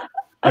world.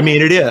 I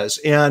mean, it is.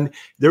 And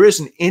there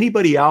isn't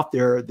anybody out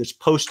there that's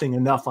posting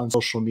enough on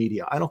social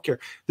media. I don't care.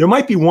 There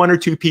might be one or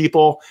two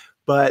people,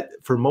 but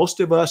for most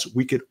of us,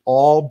 we could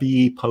all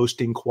be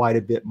posting quite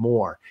a bit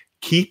more.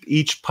 Keep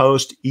each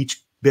post,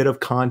 each bit of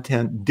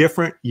content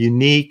different,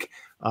 unique.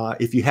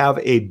 If you have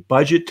a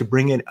budget to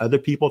bring in other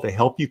people to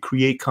help you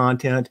create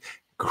content,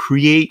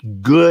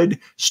 create good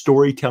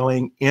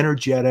storytelling,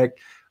 energetic,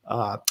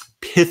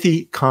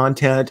 pithy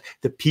content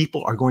that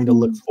people are going to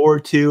look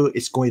forward to.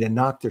 It's going to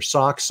knock their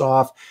socks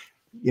off.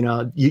 You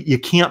know, you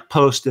can't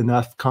post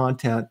enough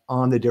content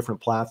on the different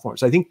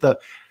platforms. I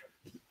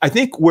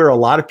think where a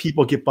lot of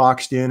people get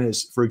boxed in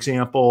is, for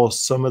example,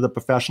 some of the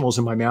professionals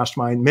in my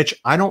mastermind, Mitch,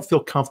 I don't feel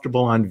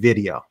comfortable on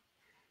video.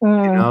 You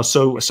know,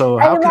 so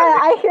how can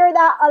I hear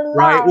that a lot.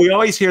 Right? We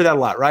always hear that a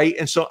lot, right?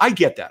 And so I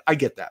get that,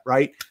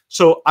 right?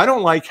 So I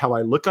don't like how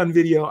I look on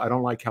video. I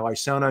don't like how I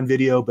sound on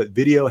video, but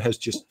video has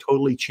just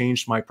totally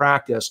changed my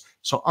practice.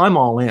 So I'm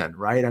all in,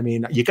 right? I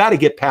mean, you got to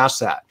get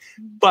past that.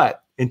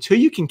 But until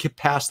you can get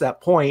past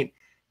that point,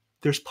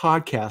 there's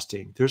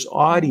podcasting, there's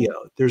audio,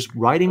 there's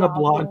writing a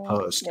blog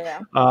post.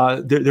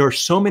 There are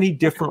so many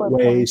different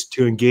ways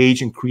to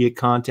engage and create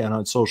content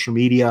on social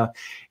media.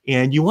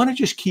 And you want to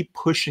just keep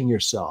pushing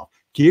yourself.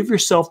 Give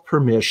yourself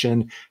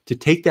permission to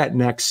take that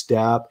next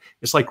step.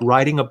 It's like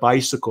riding a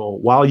bicycle.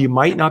 While you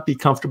might not be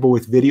comfortable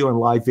with video and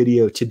live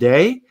video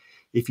today,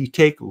 if you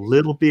take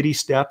little bitty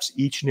steps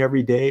each and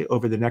every day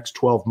over the next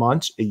 12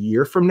 months, a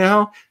year from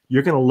now,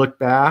 you're going to look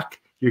back,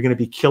 you're going to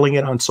be killing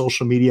it on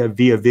social media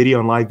via video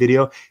and live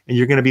video, and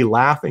you're going to be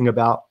laughing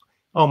about,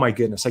 oh my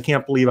goodness, I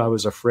can't believe I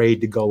was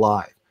afraid to go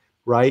live,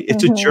 right?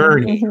 It's a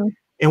journey.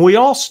 And we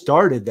all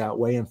started that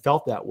way and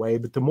felt that way,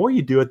 but the more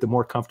you do it, the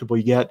more comfortable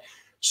you get.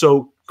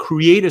 So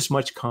create as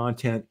much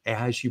content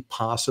as you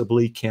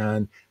possibly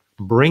can.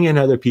 Bring in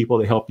other people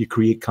to help you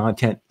create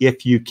content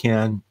if you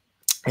can.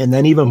 And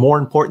then even more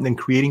important than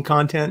creating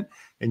content,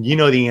 and you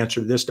know the answer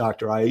to this,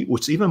 Dr. I,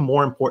 what's even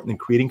more important than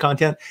creating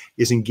content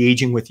is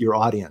engaging with your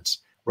audience,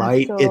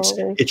 right?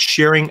 It's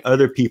sharing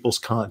other people's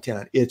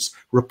content. It's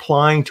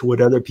replying to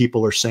what other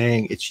people are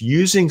saying. It's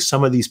using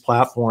some of these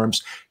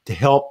platforms to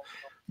help,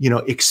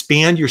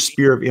 expand your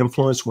sphere of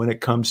influence when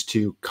it comes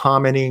to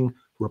commenting,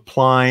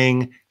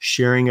 replying,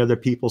 sharing other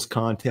people's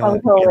content.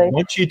 And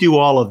once you do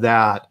all of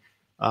that,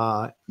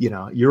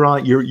 you're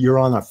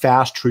on a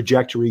fast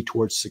trajectory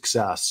towards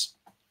success.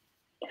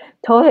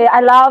 Totally. I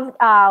love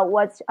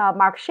what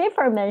Mark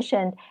Schaefer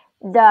mentioned,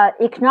 the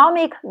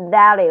economic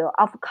value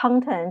of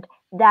content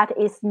that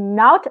is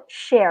not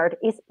shared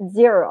is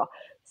zero.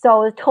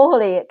 So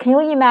totally, can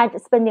you imagine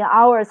spending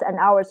hours and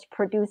hours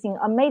producing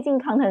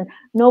amazing content?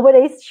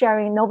 Nobody's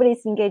sharing,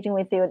 nobody's engaging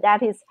with you.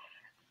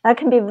 That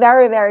can be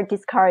very, very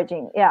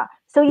discouraging. Yeah.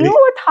 So you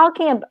were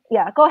talking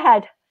about, go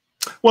ahead.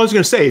 Well, I was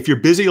going to say, if you're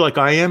busy like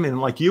I am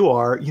and like you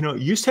are,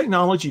 use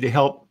technology to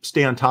help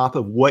stay on top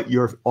of what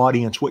your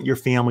audience, what your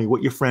family,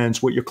 what your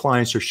friends, what your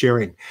clients are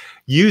sharing.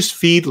 Use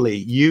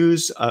Feedly,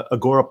 use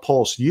Agora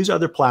Pulse, use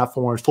other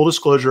platforms. Full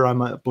disclosure,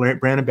 I'm a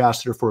brand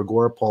ambassador for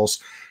Agora Pulse.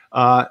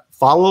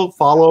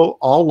 Follow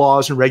all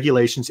laws and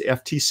regulations,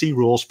 FTC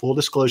rules, full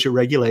disclosure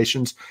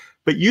regulations,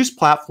 but use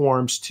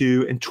platforms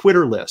and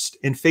Twitter list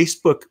and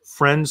Facebook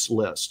friends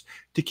list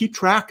to keep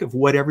track of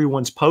what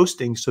everyone's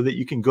posting so that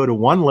you can go to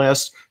one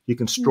list, you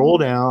can scroll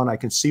down, I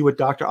can see what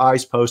Dr.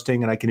 I's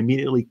posting, and I can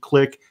immediately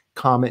click,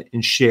 comment,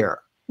 and share.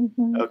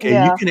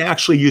 Okay, you can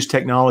actually use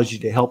technology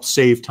to help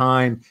save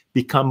time,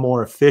 become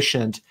more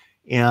efficient,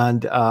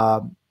 and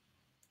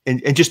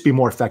just be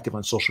more effective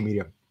on social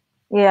media.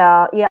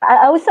 Yeah.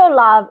 I also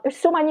love, there's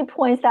so many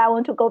points that I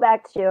want to go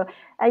back to.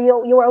 And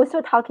you were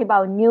also talking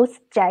about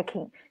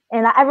newsjacking.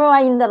 And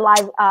everyone in the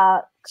live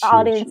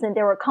audience, and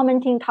they were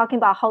commenting, talking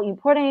about how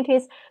important it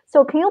is.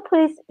 So can you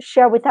please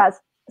share with us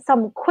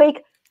some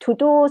quick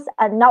to-dos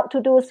and not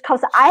to-dos?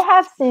 Because I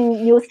have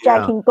seen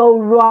newsjacking go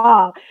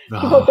wrong.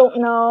 People don't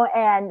know,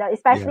 and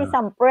especially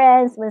some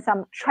brands, when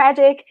some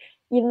tragic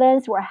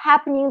events were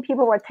happening,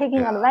 people were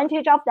taking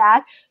advantage of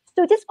that.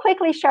 So just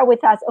quickly share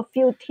with us a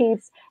few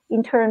tips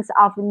in terms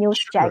of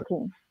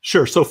newsjacking.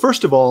 Sure. So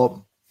first of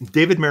all,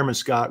 David Merriman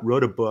Scott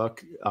wrote a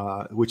book,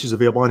 which is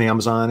available on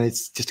Amazon.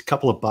 It's just a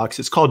couple of bucks.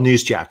 It's called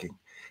Newsjacking.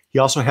 He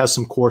also has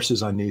some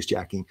courses on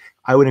newsjacking.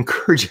 I would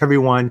encourage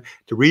everyone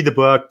to read the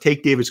book,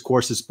 take David's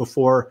courses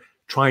before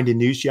trying to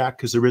newsjack,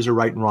 because there is a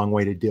right and wrong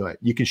way to do it.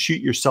 You can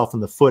shoot yourself in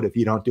the foot if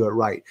you don't do it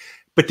right.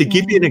 But to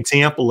give you an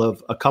example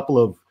of a couple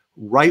of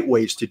right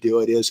ways to do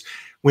it is,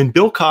 when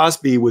Bill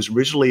Cosby was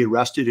originally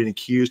arrested and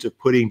accused of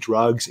putting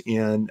drugs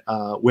in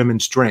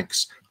women's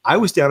drinks, I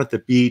was down at the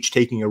beach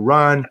taking a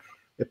run.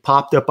 It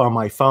popped up on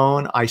my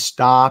phone. I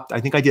stopped.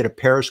 I think I did a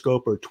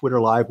Periscope or Twitter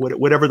Live,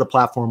 whatever the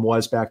platform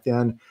was back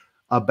then,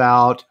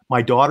 about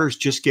my daughter's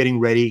just getting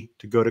ready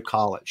to go to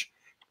college.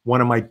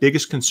 One of my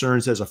biggest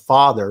concerns as a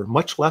father,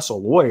 much less a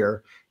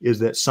lawyer, is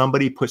that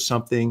somebody put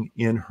something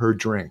in her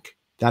drink.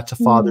 That's a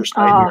father's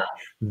nightmare.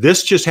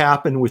 This just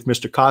happened with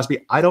Mr.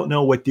 Cosby. I don't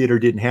know what did or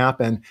didn't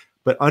happen,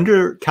 but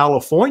under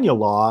California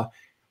law,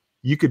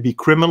 you could be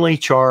criminally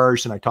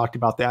charged, and I talked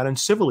about that, and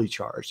civilly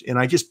charged. And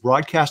I just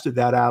broadcasted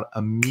that out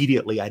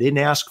immediately. I didn't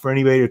ask for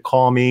anybody to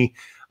call me.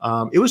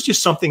 It was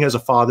just something as a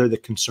father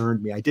that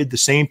concerned me. I did the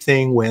same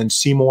thing when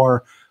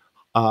Seymour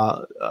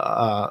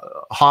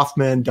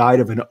Hoffman died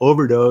of an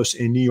overdose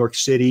in New York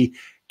City.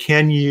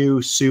 Can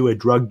you sue a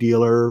drug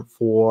dealer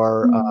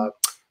for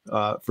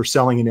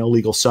selling an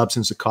illegal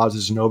substance that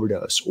causes an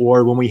overdose?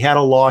 Or when we had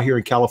a law here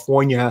in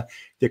California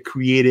that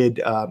created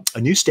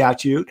a new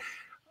statute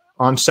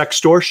on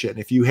sextortion.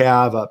 If you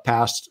have a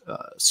past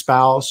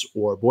spouse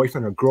or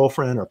boyfriend or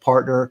girlfriend or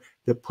partner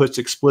that puts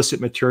explicit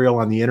material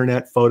on the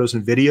internet, photos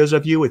and videos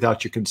of you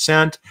without your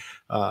consent,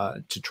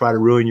 to try to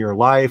ruin your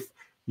life,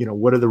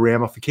 what are the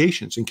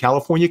ramifications? And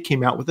California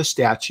came out with a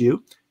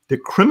statute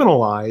that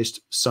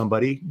criminalized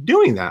somebody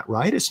doing that,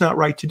 right? It's not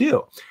right to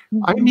do.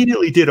 I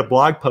immediately did a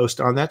blog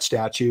post on that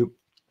statute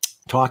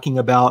talking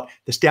about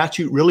the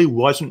statute really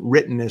wasn't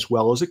written as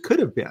well as it could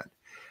have been.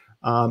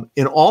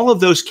 In all of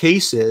those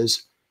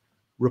cases,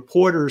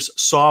 reporters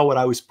saw what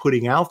I was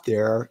putting out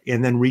there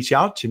and then reach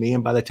out to me.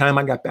 And by the time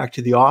I got back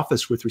to the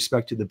office with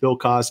respect to the Bill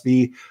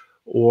Cosby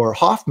or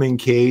Hoffman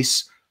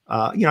case,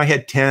 I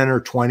had 10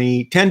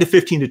 to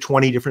 15 to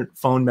 20 different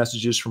phone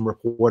messages from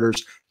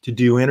reporters to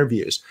do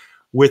interviews.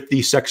 With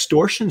the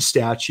sextortion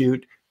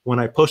statute, when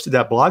I posted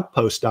that blog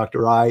post,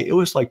 Dr. I, it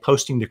was like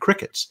posting to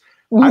crickets.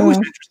 I was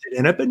interested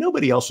in it, but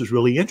nobody else was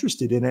really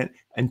interested in it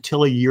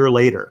until a year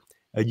later.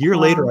 A year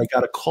later, I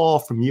got a call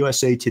from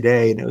USA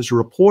Today, and it was a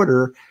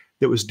reporter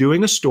that was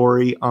doing a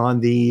story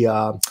on the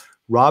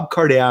Rob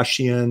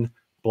Kardashian,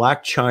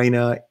 Blac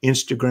Chyna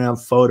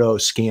Instagram photo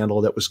scandal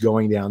that was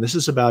going down. This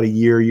is about a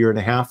year and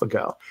a half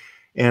ago.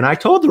 And I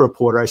told the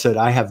reporter, I said,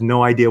 I have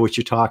no idea what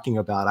you're talking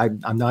about.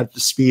 I'm not up to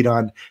speed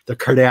on the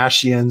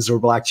Kardashians or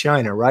Blac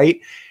Chyna, right?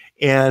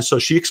 And so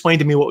she explained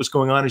to me what was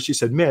going on. And she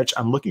said, Mitch,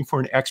 I'm looking for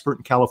an expert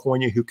in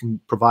California who can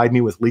provide me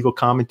with legal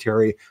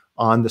commentary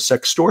on the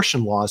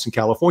sextortion laws in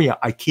California.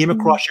 I came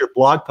across your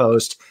blog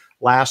post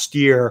last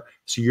year,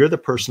 so you're the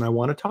person I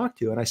want to talk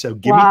to. And I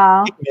said, give me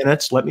 8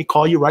 minutes. Let me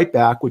call you right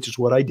back, which is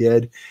what I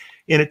did.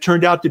 And it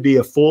turned out to be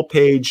a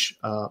full-page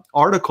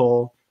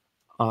article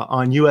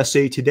on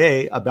USA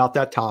Today about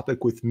that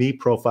topic with me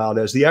profiled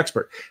as the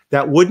expert.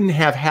 That wouldn't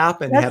have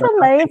happened. That's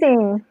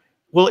amazing.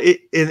 Well,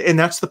 and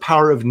that's the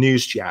power of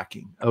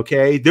newsjacking,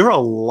 okay? There are a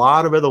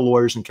lot of other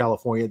lawyers in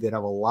California that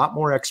have a lot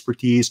more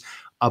expertise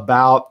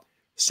about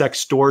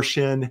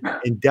sextortion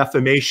and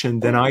defamation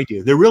than I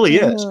do. There really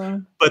is,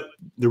 but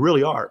there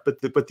really are.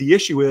 But the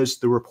issue is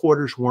the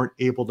reporters weren't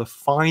able to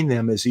find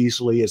them as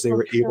easily as they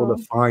were able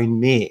to find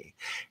me.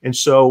 And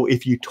so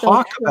if you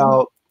talk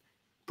about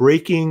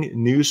breaking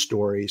news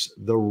stories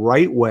the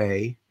right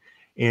way,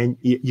 and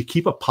you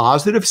keep a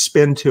positive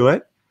spin to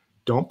it,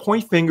 don't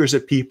point fingers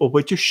at people,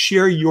 but just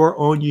share your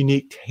own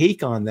unique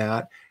take on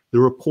that. The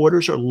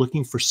reporters are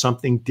looking for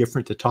something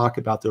different to talk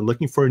about. They're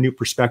looking for a new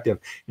perspective.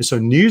 And so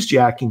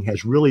newsjacking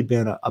has really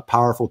been a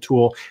powerful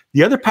tool.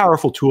 The other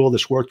powerful tool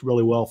that's worked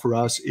really well for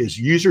us is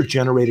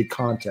user-generated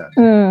content.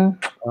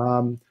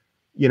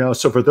 You know,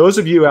 so for those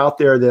of you out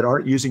there that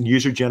aren't using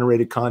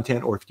user-generated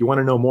content, or if you want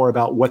to know more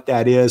about what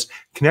that is,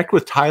 connect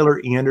with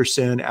Tyler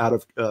Anderson out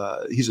of,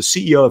 he's a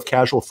CEO of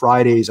Casual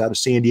Fridays out of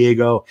San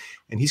Diego,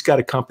 and he's got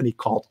a company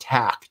called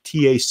TACK,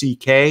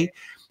 T-A-C-K,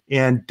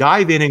 and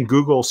dive in and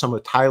Google some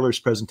of Tyler's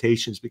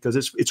presentations, because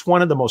it's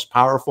one of the most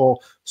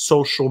powerful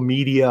social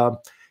media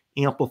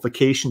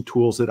amplification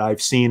tools that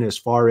I've seen, as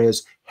far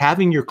as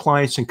having your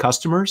clients and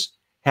customers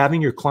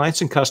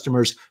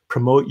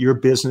promote your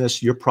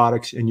business, your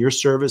products, and your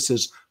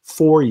services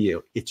for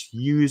you. It's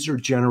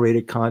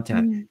user-generated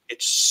content.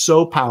 It's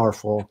so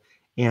powerful.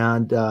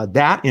 And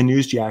that and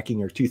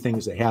newsjacking are two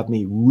things that have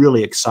me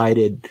really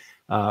excited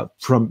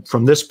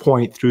from this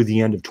point through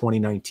the end of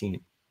 2019.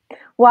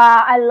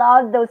 Wow, I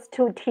love those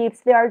two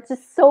tips. They are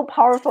just so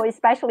powerful,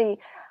 especially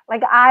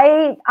like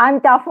I'm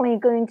definitely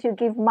going to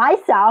give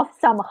myself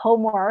some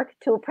homework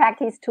to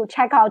practice, to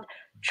check out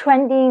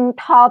trending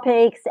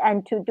topics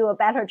and to do a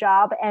better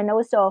job, and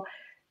also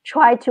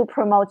try to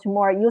promote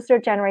more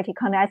user-generated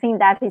content. I think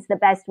that is the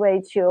best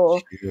way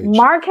to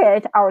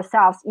market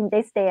ourselves in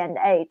this day and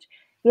age.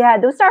 Yeah,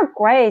 those are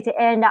great.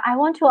 And I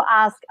want to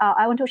ask,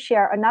 I want to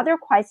share another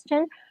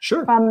question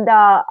from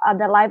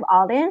the live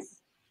audience.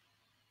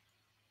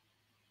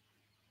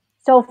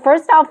 So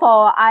first of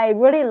all, I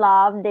really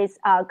love this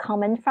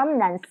comment from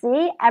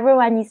Nancy.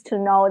 Everyone needs to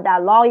know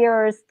that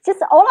lawyers,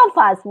 just all of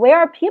us, we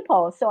are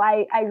people. So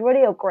I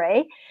really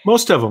agree.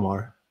 Most of them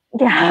are.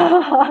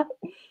 Yeah.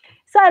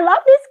 So I love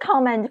this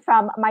comment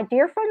from my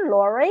dear friend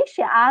Lori.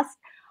 She asked,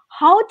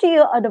 how do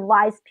you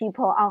advise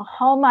people on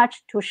how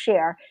much to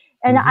share?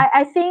 And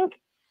I think,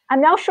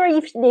 I'm not sure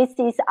if this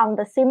is on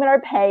the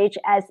similar page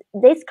as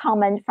this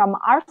comment from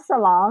our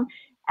salon,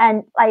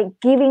 and like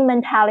giving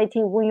mentality,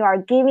 when you are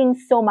giving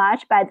so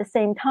much, but at the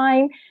same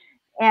time,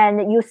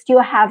 and you still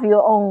have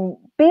your own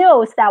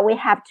bills that we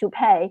have to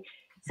pay.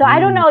 So I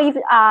don't know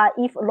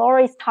if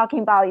Laura is talking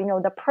about, you know,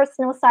 the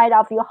personal side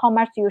of you, how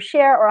much do you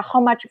share, or how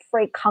much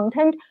free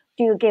content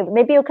do you give?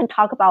 Maybe you can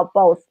talk about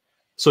both.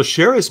 So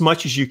share as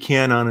much as you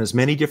can on as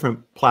many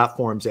different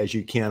platforms as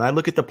you can. I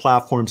look at the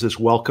platforms as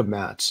welcome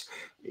mats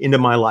into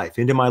my life,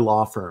 into my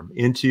law firm,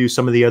 into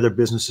some of the other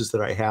businesses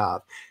that I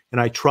have. And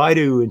I try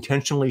to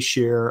intentionally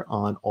share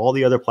on all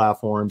the other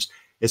platforms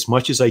as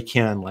much as I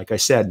can. Like I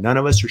said, none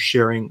of us are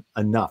sharing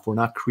enough. We're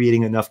not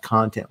creating enough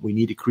content. We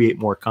need to create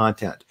more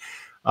content.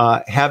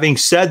 Having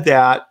said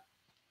that,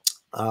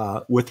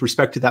 with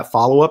respect to that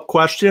follow-up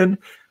question,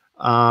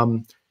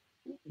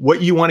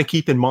 what you want to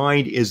keep in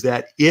mind is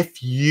that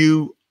if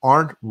you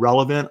aren't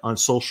relevant on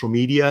social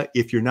media,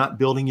 if you're not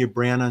building your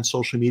brand on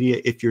social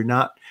media, if you're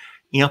not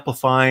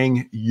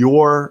amplifying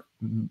your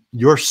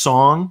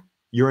song,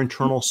 your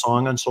internal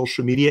song on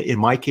social media, in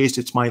my case,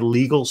 it's my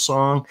legal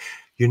song,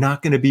 you're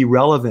not going to be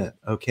relevant,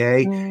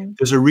 okay?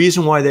 There's a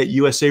reason why that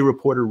USA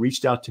reporter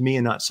reached out to me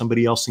and not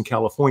somebody else in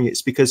California.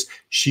 It's because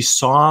she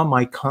saw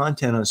my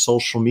content on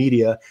social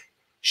media.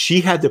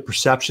 She had the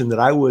perception that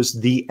I was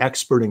the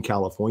expert in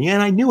California,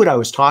 and I knew what I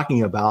was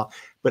talking about.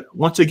 But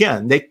once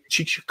again,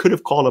 she could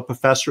have called a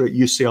professor at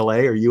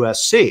UCLA or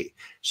USC.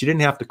 She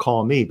didn't have to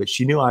call me, but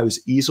she knew I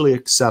was easily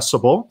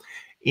accessible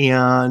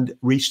and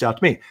reached out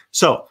to me.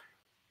 So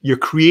you're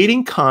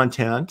creating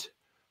content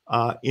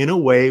in a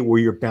way where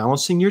you're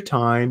balancing your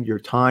time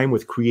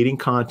with creating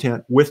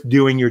content, with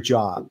doing your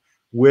job,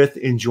 with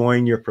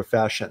enjoying your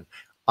profession.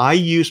 I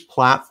use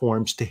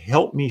platforms to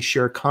help me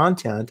share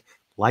content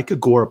like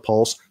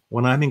Agorapulse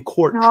when I'm in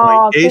court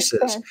trying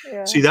cases.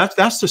 Yeah. See,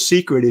 that's the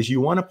secret, is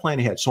you want to plan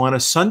ahead. So on a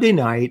Sunday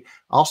night,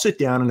 I'll sit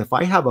down, and if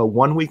I have a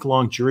 1 week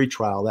long jury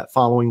trial that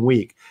following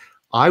week,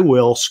 I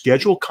will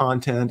schedule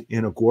content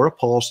in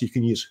Agorapulse. You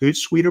can use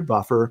Hootsuite or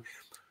Buffer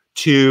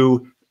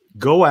to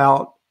go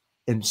out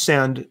and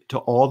send to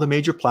all the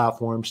major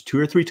platforms 2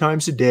 or 3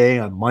 times a day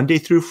on Monday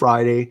through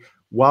Friday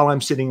while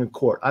I'm sitting in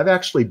court. I've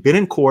actually been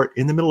in court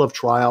in the middle of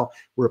trial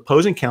where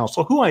opposing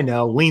counsel, who I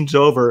know, leans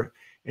over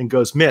and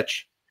goes,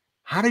 Mitch,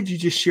 how did you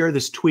just share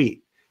this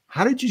tweet?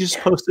 How did you just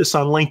post this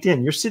on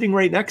LinkedIn? You're sitting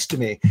right next to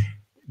me.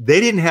 They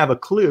didn't have a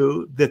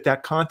clue that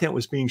that content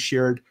was being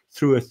shared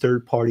through a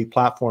third-party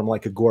platform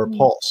like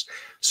Agorapulse.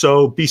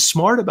 So be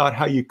smart about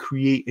how you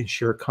create and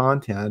share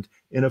content.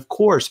 And of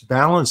course,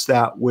 balance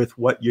that with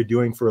what you're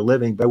doing for a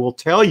living. But I will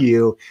tell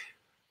you,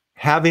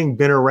 having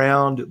been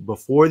around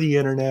before the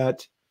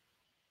internet,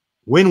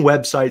 when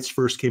websites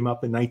first came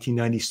up in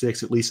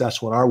 1996, at least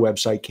that's when our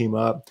website came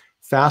up,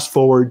 fast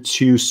forward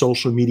to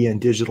social media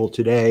and digital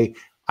today,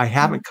 I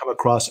haven't come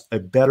across a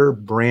better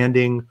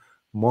branding,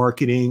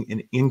 marketing,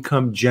 and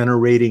income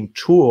generating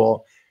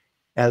tool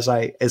as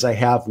I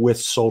have with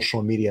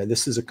social media.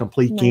 This is a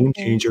complete game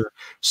changer.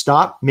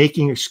 Stop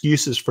making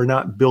excuses for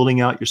not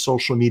building out your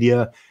social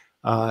media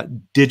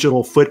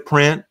digital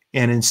footprint,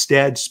 and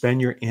instead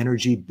spend your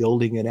energy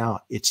building it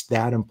out. It's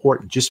that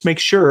important. Just make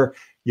sure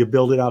you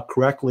build it out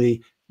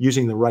correctly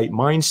using the right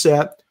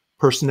mindset,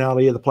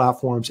 personality of the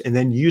platforms, and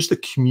then use the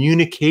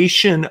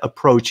communication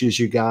approaches,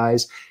 you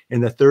guys,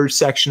 in the 3rd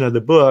section of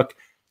the book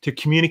to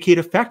communicate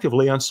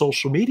effectively on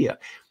social media.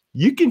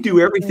 You can do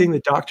everything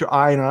that Dr.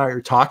 I and I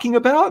are talking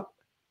about,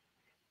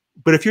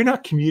 but if you're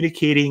not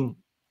communicating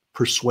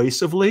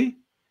persuasively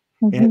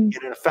and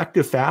in an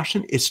effective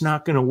fashion, it's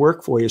not going to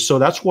work for you. So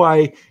that's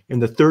why in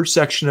the 3rd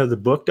section of the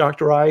book,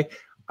 Dr. I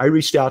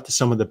reached out to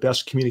some of the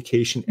best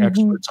communication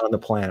experts on the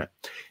planet.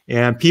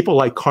 And people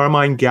like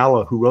Carmine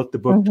Gallo, who wrote the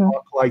book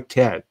Talk Like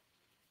TED.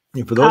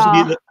 And for those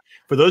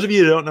of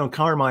you that don't know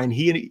Carmine,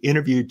 he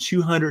interviewed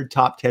 200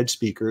 top TED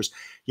speakers,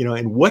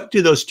 and what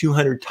do those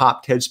 200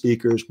 top TED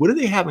speakers, what do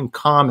they have in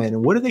common,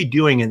 and what are they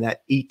doing in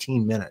that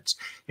 18 minutes?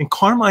 And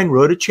Carmine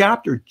wrote a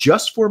chapter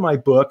just for my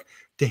book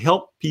to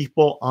help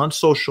people on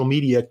social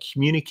media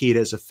communicate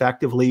as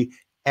effectively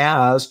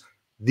as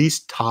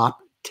these top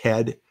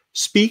TED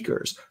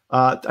speakers.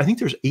 I think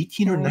there's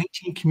 18 or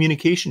 19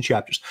 communication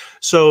chapters.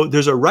 So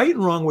there's a right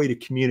and wrong way to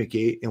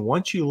communicate. And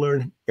once you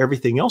learn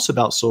everything else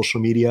about social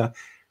media,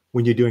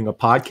 when you're doing a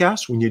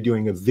podcast, when you're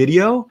doing a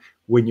video,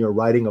 when you're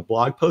writing a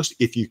blog post,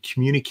 if you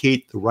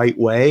communicate the right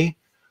way,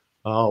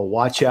 oh,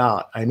 watch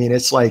out. I mean,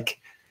 it's like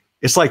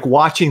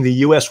watching the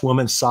U.S.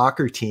 women's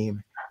soccer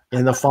team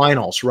in the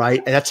finals,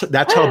 right? And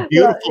that's how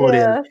beautiful it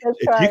is.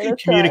 If you can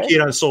communicate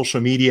on social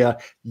media,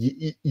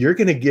 you're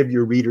going to give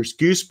your readers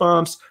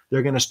goosebumps.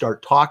 They're going to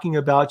start talking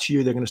about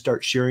you. They're going to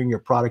start sharing your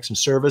products and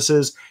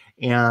services,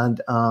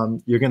 and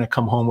you're going to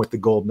come home with the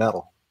gold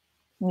medal.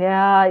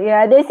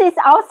 Yeah, this is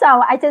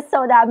awesome. I just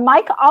saw that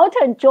Mike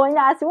Alton joined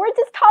us. We're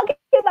just talking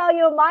about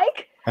you,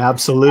 Mike.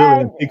 Absolutely,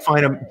 and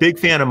big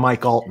fan of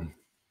Mike Alton.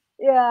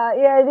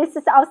 Yeah, this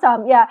is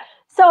awesome. Yeah.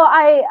 So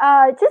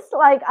I'm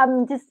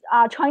just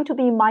trying to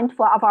be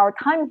mindful of our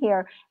time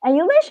here. And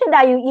you mentioned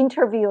that you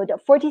interviewed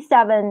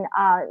 47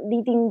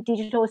 leading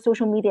digital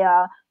social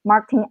media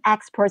marketing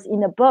experts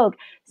in the book.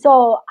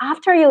 So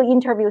after you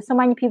interview so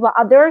many people,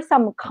 are there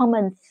some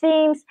common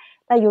themes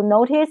that you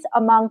notice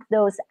among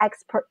those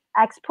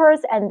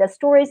experts and the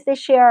stories they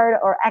shared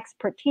or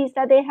expertise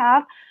that they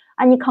have?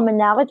 Any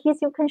commonalities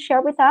you can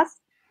share with us?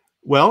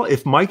 Well,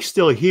 if Mike's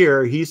still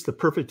here, he's the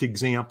perfect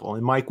example.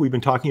 And Mike, we've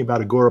been talking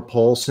about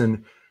Agorapulse,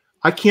 and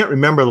I can't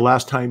remember the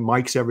last time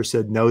Mike's ever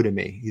said no to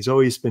me. He's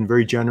always been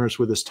very generous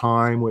with his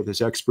time, with his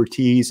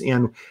expertise.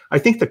 And I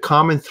think the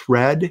common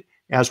thread,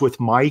 as with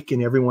Mike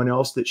and everyone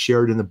else that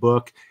shared in the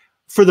book,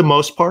 for the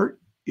most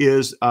part,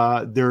 is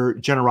their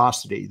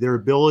generosity, their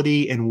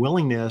ability and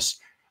willingness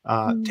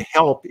to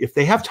help if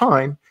they have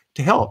time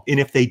to help. And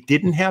if they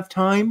didn't have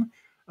time,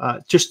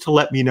 just to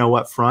let me know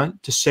up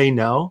front, to say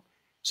no,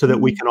 so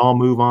that we can all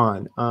move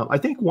on. I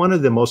think one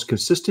of the most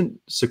consistent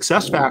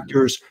success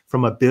factors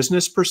from a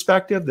business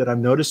perspective that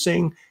I'm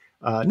noticing,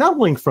 not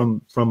only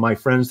from my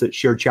friends that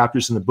shared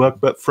chapters in the book,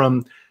 but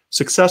from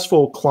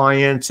successful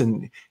clients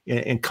and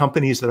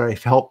companies that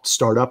I've helped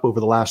start up over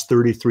the last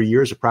 33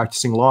 years of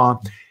practicing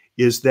law,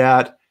 is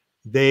that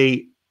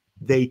they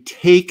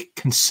take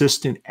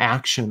consistent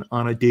action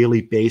on a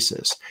daily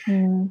basis.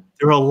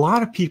 There are a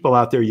lot of people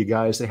out there, you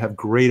guys, that have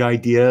great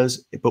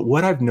ideas, but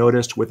what I've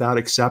noticed without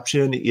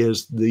exception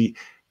is the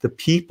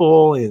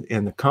people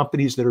and the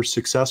companies that are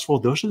successful,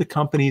 those are the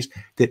companies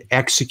that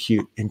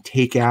execute and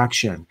take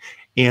action.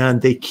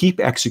 And they keep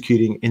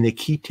executing and they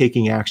keep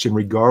taking action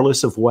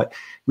regardless of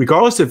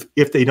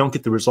if they don't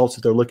get the results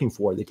that they're looking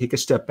for. They take a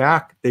step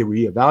back, they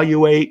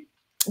reevaluate,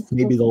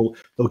 maybe they'll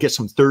get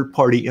some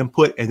third-party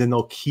input, and then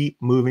they'll keep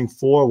moving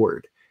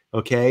forward.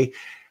 Okay.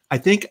 I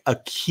think a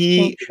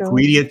key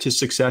ingredient to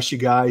success, you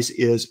guys,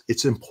 is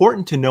it's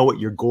important to know what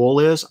your goal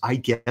is. I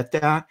get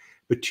that,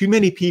 but too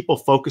many people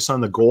focus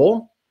on the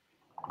goal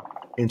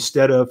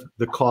instead of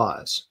the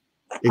cause.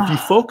 If you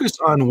focus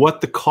on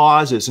what the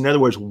cause is, in other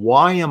words,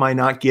 why am I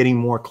not getting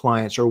more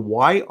clients, or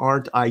why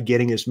aren't I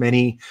getting as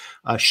many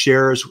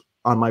shares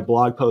on my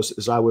blog posts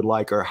as I would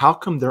like, or how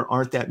come there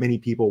aren't that many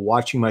people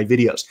watching my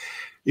videos?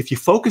 If you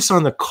focus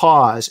on the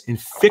cause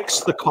and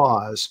fix the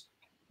cause,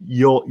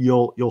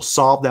 you'll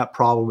solve that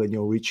problem and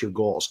you'll reach your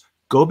goals.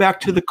 Go back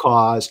to the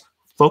cause,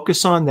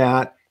 focus on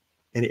that,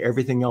 and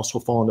everything else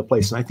will fall into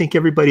place. And I think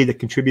everybody that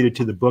contributed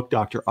to the book,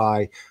 Dr.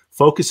 I,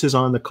 focuses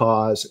on the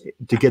cause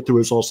to get the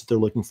results that they're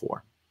looking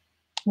for.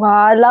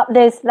 Wow, I love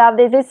this, love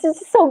this. This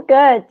is so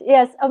good.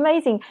 Yes,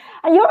 amazing.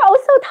 And you're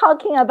also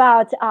talking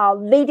about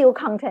video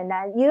content.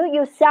 And you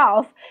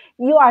yourself,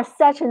 you are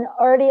such an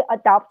early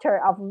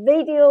adopter of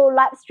video,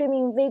 live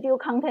streaming video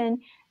content.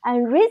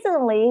 And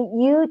recently,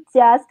 you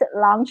just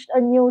launched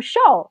a new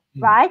show,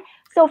 right?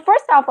 So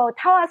first of all,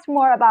 tell us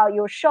more about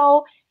your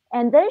show,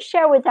 and then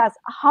share with us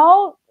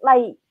how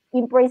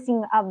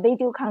embracing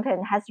video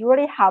content has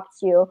really helped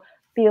you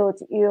build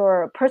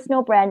your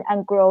personal brand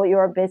and grow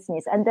your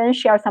business, and then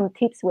share some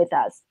tips with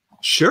us.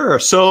 Sure.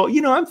 So,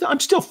 I'm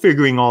still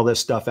figuring all this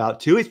stuff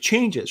out too. It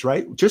changes,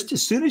 right? Just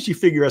as soon as you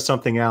figure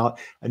something out,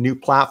 a new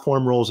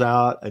platform rolls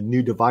out, a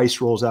new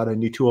device rolls out, a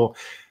new tool.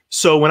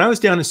 So when I was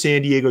down in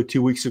San Diego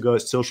 2 weeks ago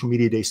at Social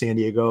Media Day San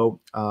Diego,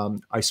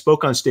 I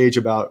spoke on stage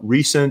about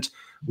recent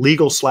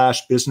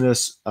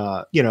legal/business,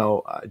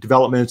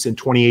 developments in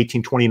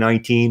 2018,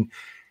 2019,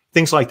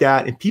 things like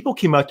that. And people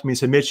came up to me and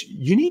said, Mitch,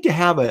 you need to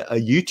have a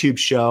YouTube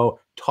show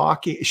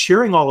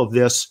sharing all of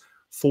this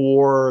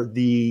for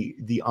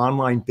the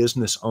online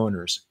business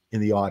owners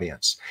in the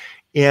audience.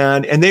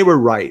 And they were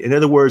right. In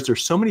other words,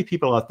 there's so many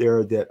people out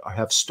there that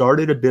have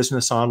started a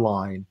business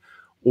online,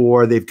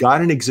 or they've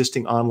got an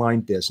existing online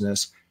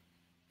business,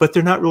 but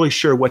they're not really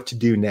sure what to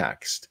do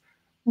next.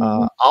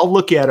 I'll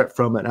look at it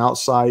from an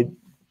outside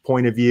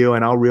point of view,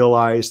 and I'll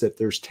realize that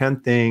there's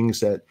 10 things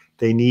that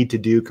they need to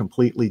do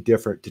completely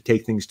different to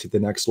take things to the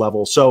next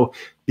level. So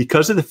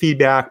because of the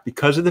feedback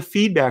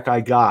I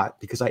got,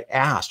 because I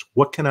asked,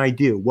 what can I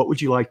do? What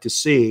would you like to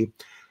see?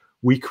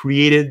 We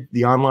created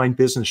the Online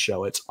Business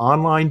Show. It's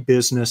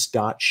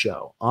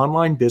onlinebusiness.show,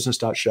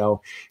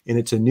 onlinebusiness.show. And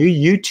it's a new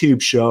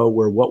YouTube show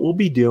where what we'll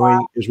be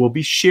doing is we'll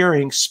be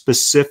sharing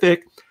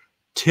specific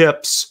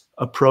tips,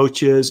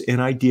 approaches, and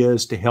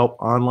ideas to help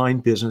online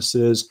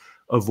businesses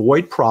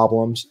avoid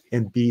problems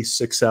and be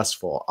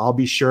successful. I'll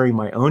be sharing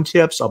my own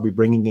tips. I'll be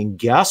bringing in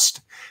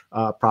guests,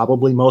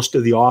 probably most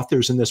of the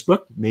authors in this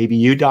book, maybe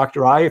you,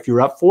 Dr. I, if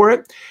you're up for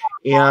it,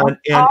 and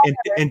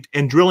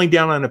drilling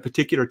down on a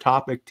particular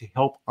topic to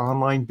help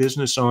online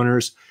business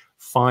owners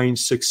find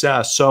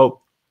success.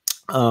 So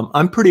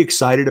I'm pretty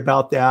excited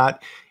about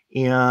that.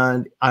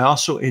 And I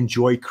also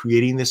enjoy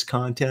creating this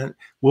content.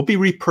 We'll be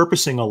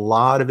repurposing a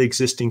lot of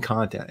existing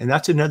content. And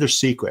that's another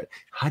secret.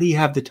 How do you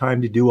have the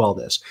time to do all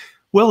this?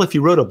 Well, if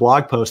you wrote a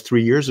blog post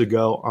 3 years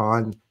ago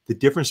on the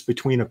difference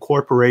between a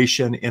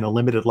corporation and a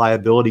limited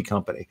liability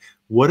company,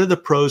 what are the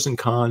pros and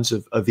cons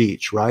of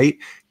each, right?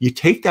 You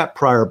take that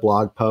prior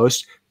blog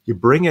post, you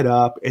bring it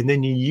up, and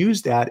then you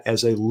use that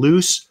as a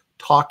loose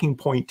talking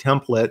point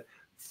template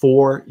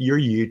for your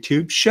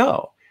YouTube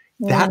show.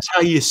 That's how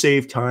you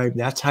save time.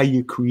 That's how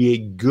you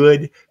create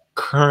good,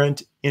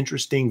 current,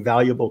 interesting,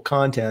 valuable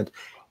content.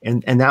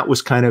 And that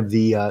was kind of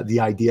the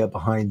idea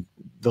behind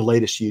the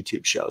latest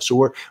YouTube show. So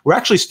we're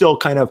actually still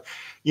kind of,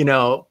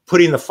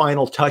 putting the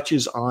final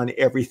touches on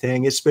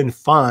everything. It's been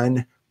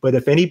fun, but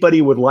if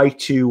anybody would like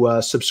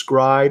to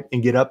subscribe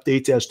and get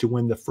updates as to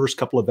when the first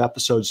couple of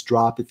episodes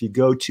drop, if you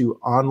go to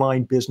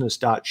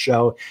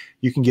onlinebusiness.show,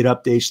 you can get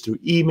updates through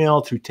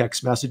email, through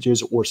text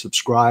messages, or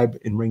subscribe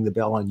and ring the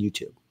bell on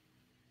YouTube.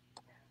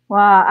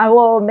 Wow, I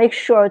will make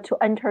sure to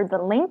enter the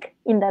link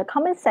in the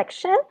comment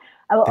section.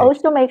 I will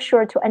also make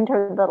sure to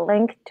enter the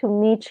link to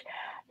Mitch,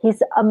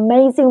 his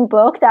amazing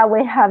book that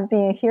we have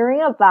been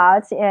hearing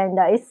about, and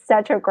it's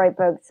such a great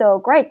book. So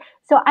great.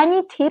 So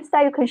any tips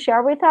that you can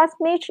share with us,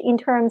 Mitch, in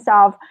terms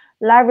of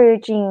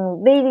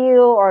leveraging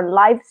video or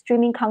live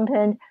streaming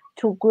content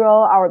to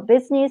grow our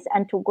business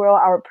and to grow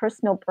our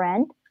personal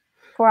brand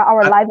for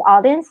our live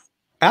audience?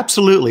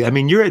 Absolutely. I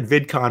mean, you're at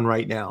VidCon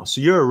right now.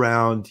 So you're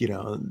around,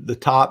 the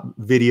top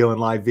video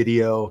and live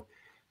video,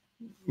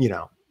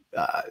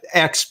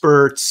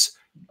 experts,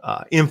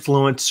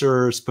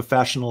 influencers,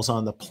 professionals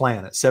on the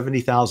planet,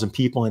 70,000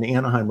 people in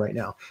Anaheim right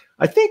now.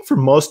 I think for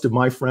most of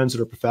my friends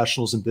that are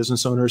professionals and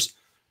business owners,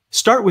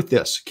 start with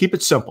this. Keep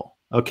it simple.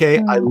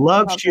 Okay. I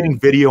love shooting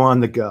video on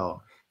the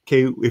go.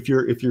 Okay. If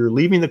you're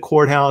leaving the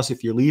courthouse,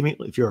 if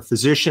you're a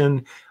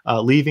physician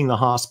leaving the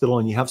hospital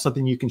and you have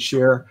something you can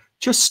share,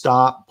 just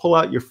stop, pull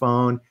out your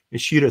phone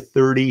and shoot a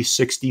 30,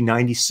 60,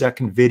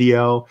 90-second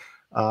video.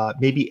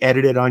 Maybe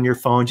edit it on your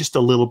phone just a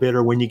little bit,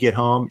 or when you get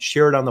home,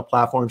 share it on the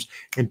platforms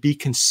and be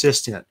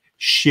consistent.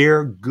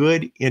 Share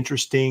good,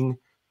 interesting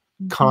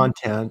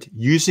content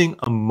using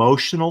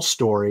emotional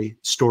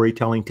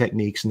storytelling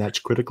techniques, and that's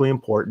critically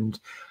important.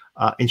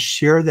 and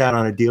share that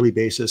on a daily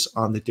basis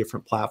on the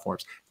different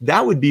platforms.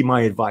 That would be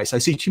my advice. I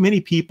see too many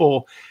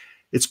people,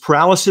 it's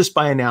paralysis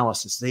by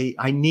analysis.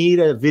 I need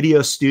a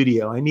video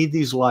studio. I need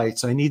these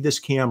lights. I need this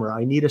camera.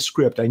 I need a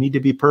script. I need to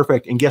be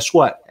perfect. And guess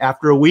what?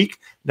 After a week,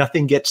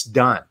 nothing gets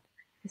done.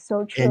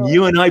 So true. And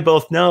you and I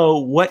both know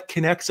what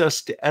connects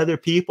us to other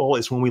people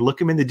is when we look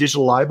them in the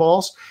digital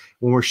eyeballs,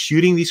 when we're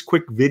shooting these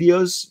quick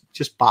videos,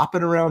 just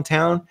bopping around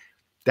town.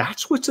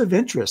 That's what's of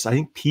interest. I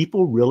think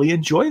people really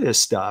enjoy this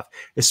stuff,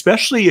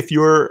 especially if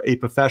you're a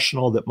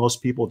professional that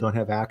most people don't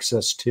have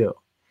access to.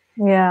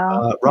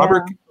 Yeah.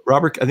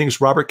 Robert, I think it's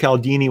Robert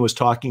Cialdini was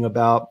talking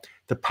about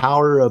the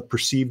power of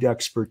perceived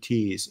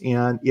expertise.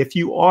 And if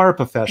you are a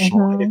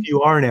professional, and if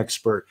you are an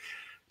expert,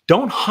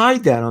 don't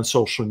hide that on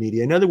social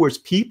media. In other words,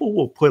 people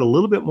will put a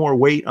little bit more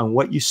weight on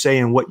what you say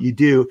and what you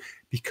do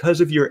because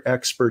of your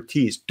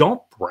expertise.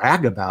 Don't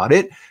brag about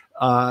it.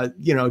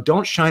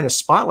 Don't shine a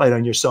spotlight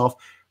on yourself,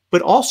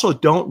 but also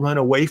don't run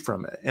away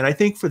from it. And I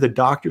think for the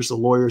doctors, the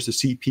lawyers, the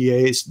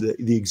CPAs,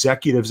 the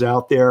executives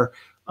out there,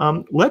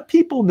 let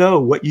people know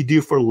what you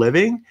do for a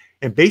living.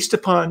 And based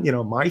upon,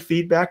 my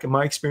feedback and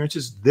my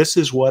experiences, this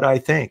is what I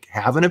think.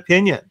 Have an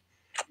opinion.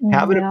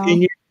 Have an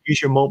opinion. Use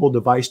your mobile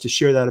device to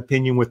share that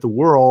opinion with the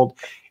world.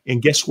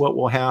 And guess what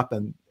will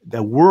happen?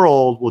 The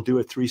world will do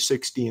a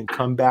 360 and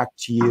come back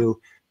to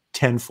you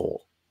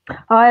tenfold.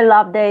 Oh, I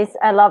love this.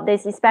 I love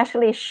this,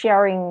 especially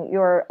sharing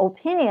your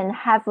opinion,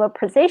 have a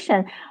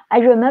position. I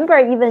remember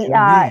even,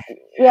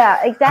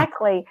 yeah,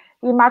 exactly.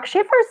 In Mark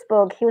Schaefer's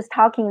book, he was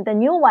talking, the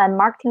new one,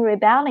 Marketing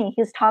Rebellion,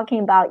 he was talking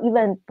about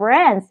even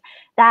brands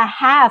that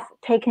have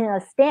taken a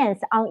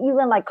stance on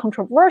even like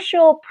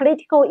controversial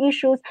political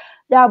issues.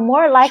 They are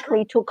more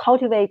likely to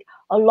cultivate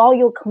a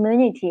loyal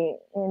community.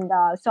 And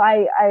so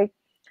I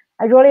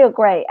really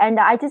agree. And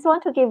I just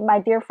want to give my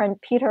dear friend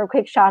Peter a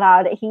quick shout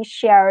out. He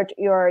shared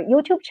your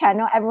YouTube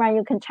channel. Everyone,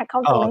 you can check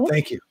out the link.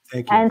 Thank you.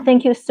 Thank you. And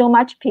thank you so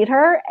much,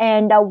 Peter.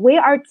 And we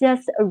are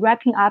just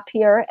wrapping up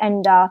here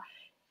and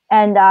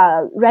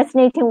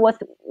resonating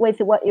with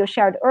what you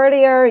shared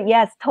earlier.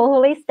 Yes,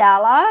 totally,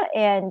 Stella.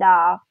 And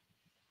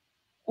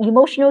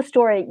emotional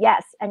story,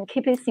 yes, and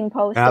keep it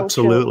simple.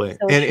 Absolutely.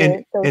 So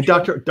and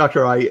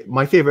Dr. I,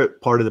 my favorite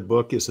part of the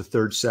book is the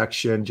third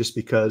section, just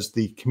because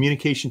the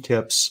communication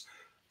tips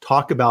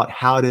talk about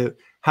how to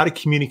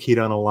communicate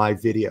on a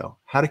live video,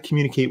 how to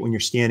communicate when you're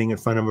standing in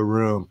front of a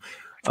room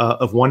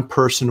of one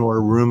person or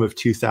a room of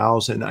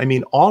 2,000. I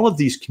mean, all of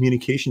these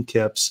communication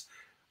tips,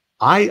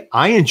 I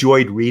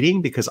enjoyed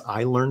reading because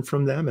I learned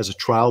from them as a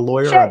trial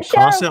lawyer. Share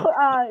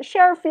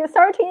a few,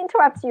 sorry to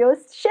interrupt you,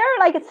 share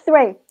like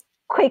 3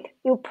 quick,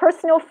 your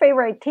personal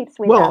favorite tips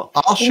with us. Well,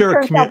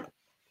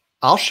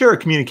 I'll share a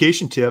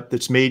communication tip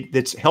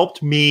that's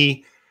helped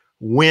me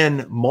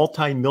win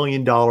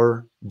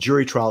multi-million-dollar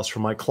jury trials for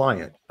my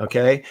client.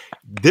 Okay.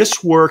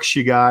 This works,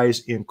 you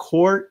guys, in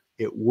court.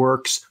 It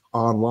works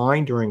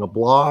online during a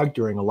blog,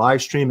 during a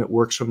live stream. It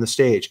works from the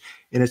stage.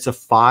 And it's a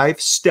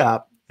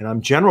 5-step, and I'm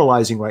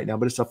generalizing right now,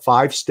 but it's a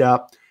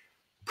 5-step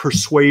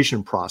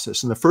persuasion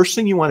process. And the first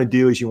thing you want to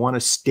do is you want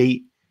to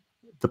state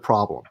the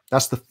problem.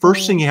 That's the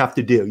first thing you have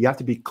to do. You have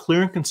to be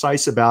clear and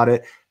concise about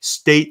it.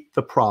 State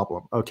the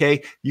problem.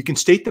 Okay. You can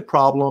state the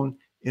problem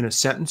in a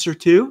sentence or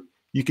 2.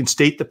 You can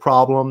state the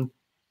problem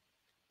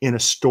in a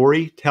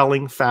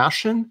storytelling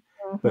fashion,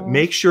 but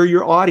make sure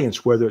your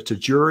audience, whether it's a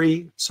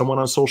jury, someone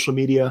on social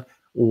media,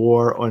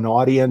 or an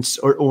audience,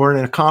 or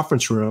in a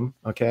conference room,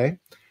 okay,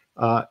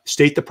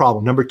 state the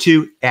problem. Number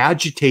 2,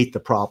 agitate the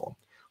problem.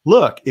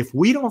 Look, if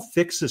we don't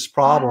fix this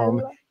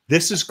problem,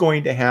 this is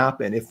going to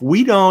happen. If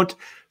we don't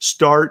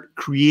start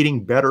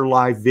creating better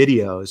live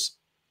videos,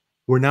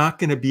 we're not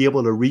going to be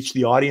able to reach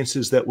the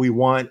audiences that we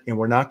want, and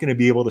we're not going to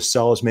be able to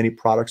sell as many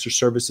products or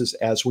services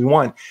as we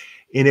want.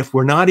 And if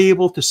we're not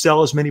able to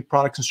sell as many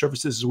products and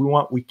services as we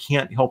want, we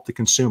can't help the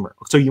consumer.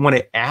 So you want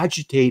to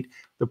agitate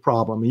the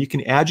problem. And you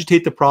can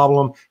agitate the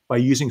problem by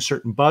using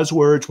certain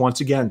buzzwords,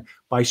 once again,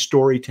 by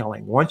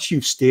storytelling. Once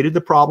you've stated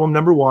the problem,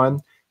 number 1.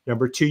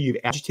 Number 2, you've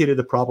agitated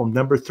the problem.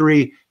 Number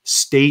 3,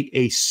 state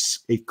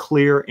a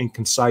clear and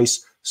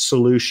concise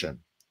solution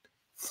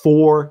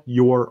for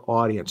your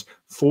audience,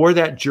 for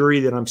that jury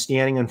that I'm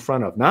standing in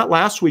front of. Not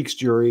last week's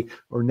jury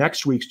or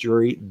next week's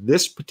jury,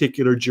 this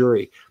particular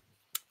jury.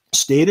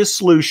 State a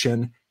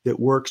solution that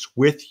works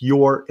with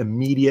your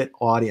immediate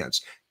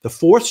audience. The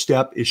 4th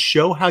step is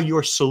show how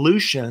your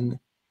solution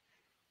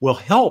will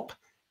help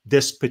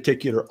this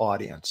particular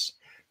audience.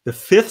 The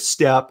 5th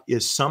step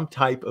is some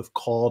type of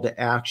call to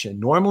action.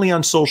 Normally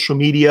on social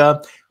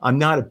media, I'm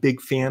not a big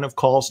fan of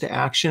calls to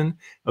action.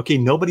 Okay,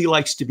 nobody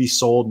likes to be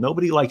sold.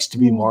 Nobody likes to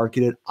be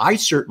marketed. I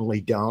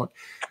certainly don't.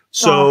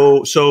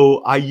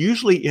 So I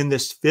usually in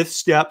this 5th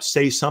step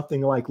say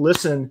something like,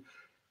 listen,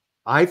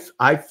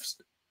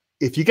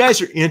 if you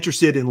guys are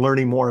interested in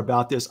learning more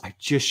about this, I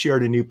just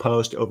shared a new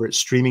post over at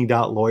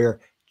streaming.lawyer.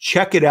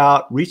 Check it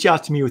out. Reach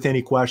out to me with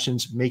any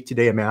questions. Make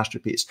today a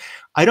masterpiece.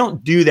 I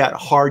don't do that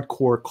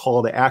hardcore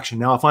call to action.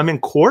 Now, if I'm in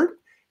court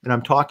and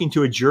I'm talking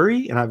to a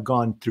jury and I've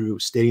gone through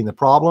stating the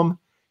problem,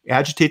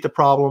 agitate the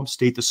problem,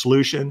 state the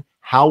solution,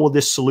 how will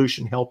this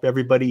solution help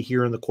everybody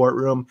here in the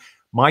courtroom?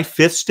 My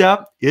fifth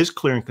step is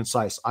clear and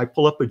concise. I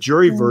pull up a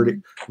jury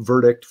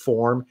verdict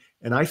form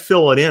and I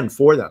fill it in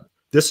for them.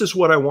 This is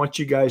what I want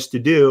you guys to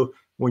do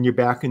when you're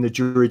back in the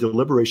jury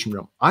deliberation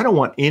room. I don't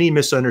want any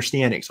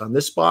misunderstandings. On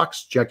this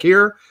box, check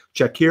here,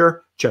 check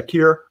here, check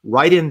here,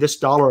 write in this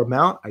dollar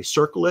amount. I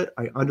circle it,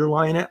 I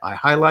underline it, I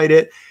highlight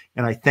it,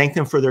 and I thank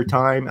them for their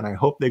time, and I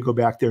hope they go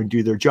back there and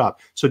do their job.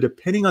 So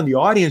depending on the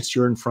audience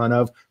you're in front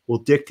of will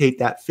dictate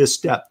that fifth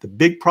step. The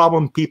big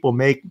problem people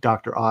make,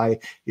 Dr. I,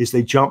 is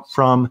they jump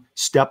from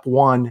step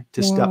 1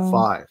 to step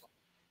 5.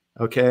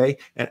 Okay?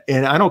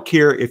 And I don't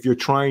care if you're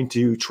trying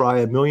to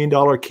try $1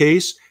 million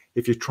case,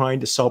 if you're trying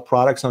to sell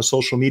products on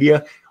social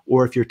media,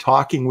 or if you're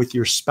talking with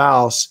your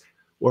spouse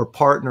or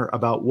partner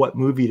about what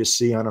movie to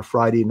see on a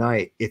Friday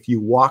night. If you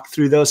walk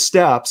through those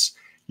steps,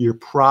 you're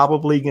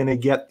probably going to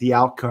get the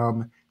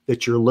outcome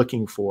that you're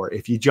looking for.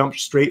 If you jump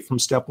straight from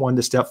step 1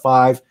 to step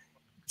 5,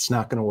 it's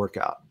not going to work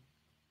out.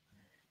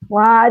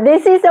 Wow,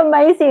 this is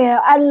amazing.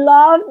 I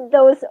love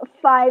those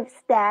 5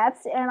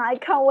 steps, and I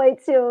can't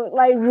wait to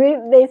like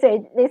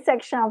revisit this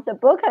section of the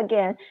book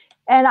again.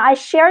 And I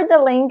shared the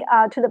link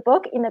to the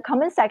book in the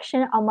comment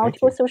section on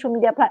multiple social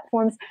media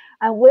platforms.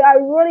 And we are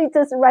really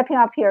just wrapping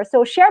up here.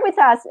 So share with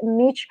us,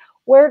 Mitch,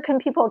 where can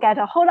people get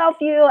a hold of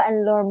you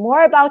and learn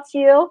more about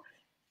you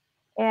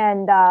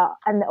and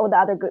all the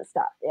other good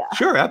stuff? Yeah.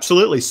 Sure,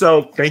 absolutely.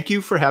 So thank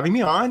you for having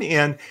me on.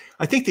 And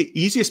I think the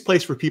easiest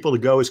place for people to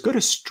go is go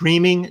to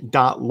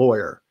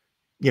streaming.lawyer.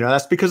 You know,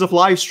 that's because of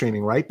live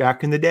streaming, right?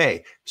 Back in the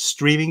day,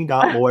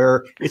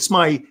 streaming.lawyer. It's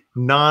my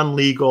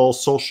non-legal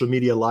social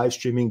media live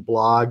streaming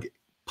blog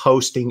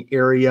posting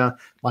area.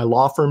 My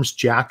law firm's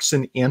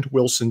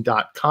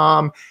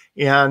jacksonandwilson.com.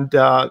 And,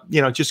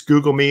 you know, just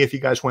Google me if you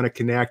guys want to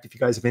connect, if you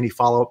guys have any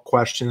follow-up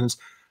questions.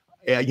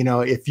 You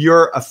know, if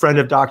you're a friend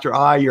of Dr.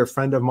 I, you're a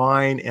friend of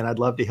mine, and I'd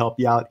love to help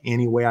you out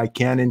any way I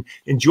can. And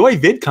enjoy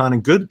VidCon,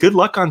 and good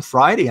luck on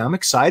Friday. I'm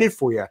excited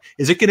for you.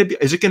 Is it going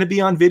to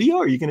be on video?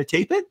 Are you going to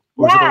tape it?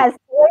 Yes,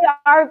 we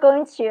are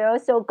going to.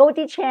 So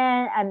Goldie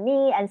Chen and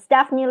me and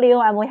Stephanie Liu,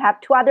 and we have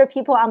 2 other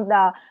people on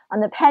the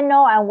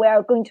panel, and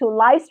we're going to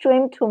live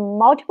stream to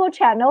multiple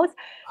channels.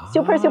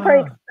 Super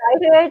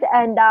excited,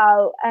 and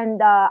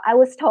I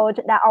was told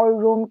that our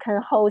room can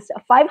host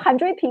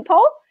 500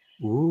 people.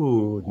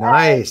 Ooh,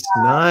 nice,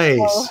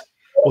 nice.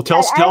 Well, tell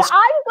us. I'm going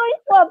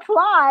to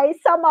apply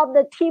some of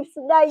the tips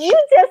that you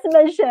just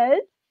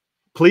mentioned.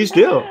 Please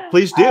do.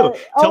 Please do.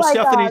 Tell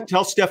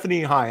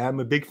Stephanie hi.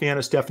 I'm a big fan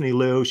of Stephanie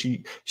Liu.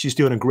 She's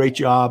doing a great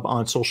job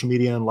on social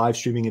media and live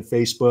streaming and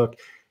Facebook.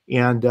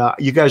 And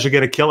you guys are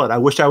going to kill it. I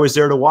wish I was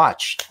there to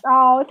watch.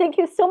 Oh, thank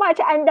you so much.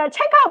 And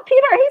check out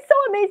Peter. He's so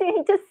amazing.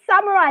 He just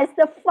summarized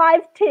the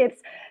 5 tips.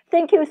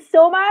 Thank you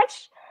so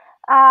much.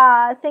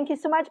 Thank you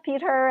so much,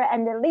 Peter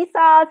and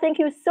Lisa. Thank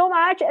you so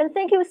much. And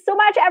thank you so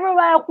much,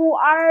 everyone who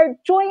are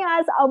joining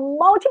us on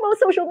multiple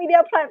social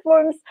media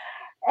platforms.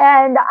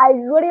 And I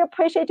really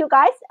appreciate you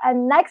guys.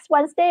 And next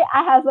Wednesday,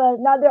 I have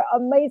another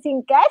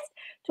amazing guest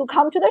to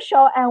come to the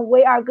show. And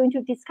we are going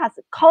to discuss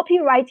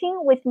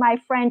copywriting with my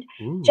friend,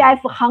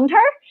 Jeff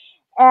Hunter.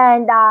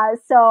 And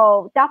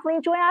so definitely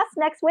join us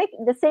next week,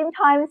 the same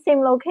time, same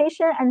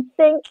location. And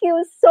thank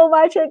you so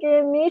much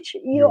again, Mitch.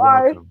 You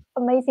are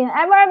amazing. And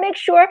I want to make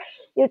sure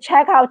you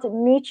check out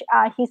Mitch,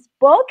 his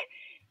book.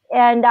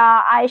 And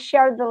I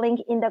shared the link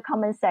in the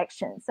comment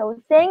section. So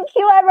thank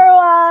you,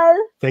 everyone.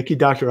 Thank you,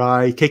 Dr.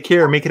 I. Take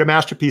care. Make it a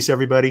masterpiece,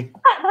 everybody.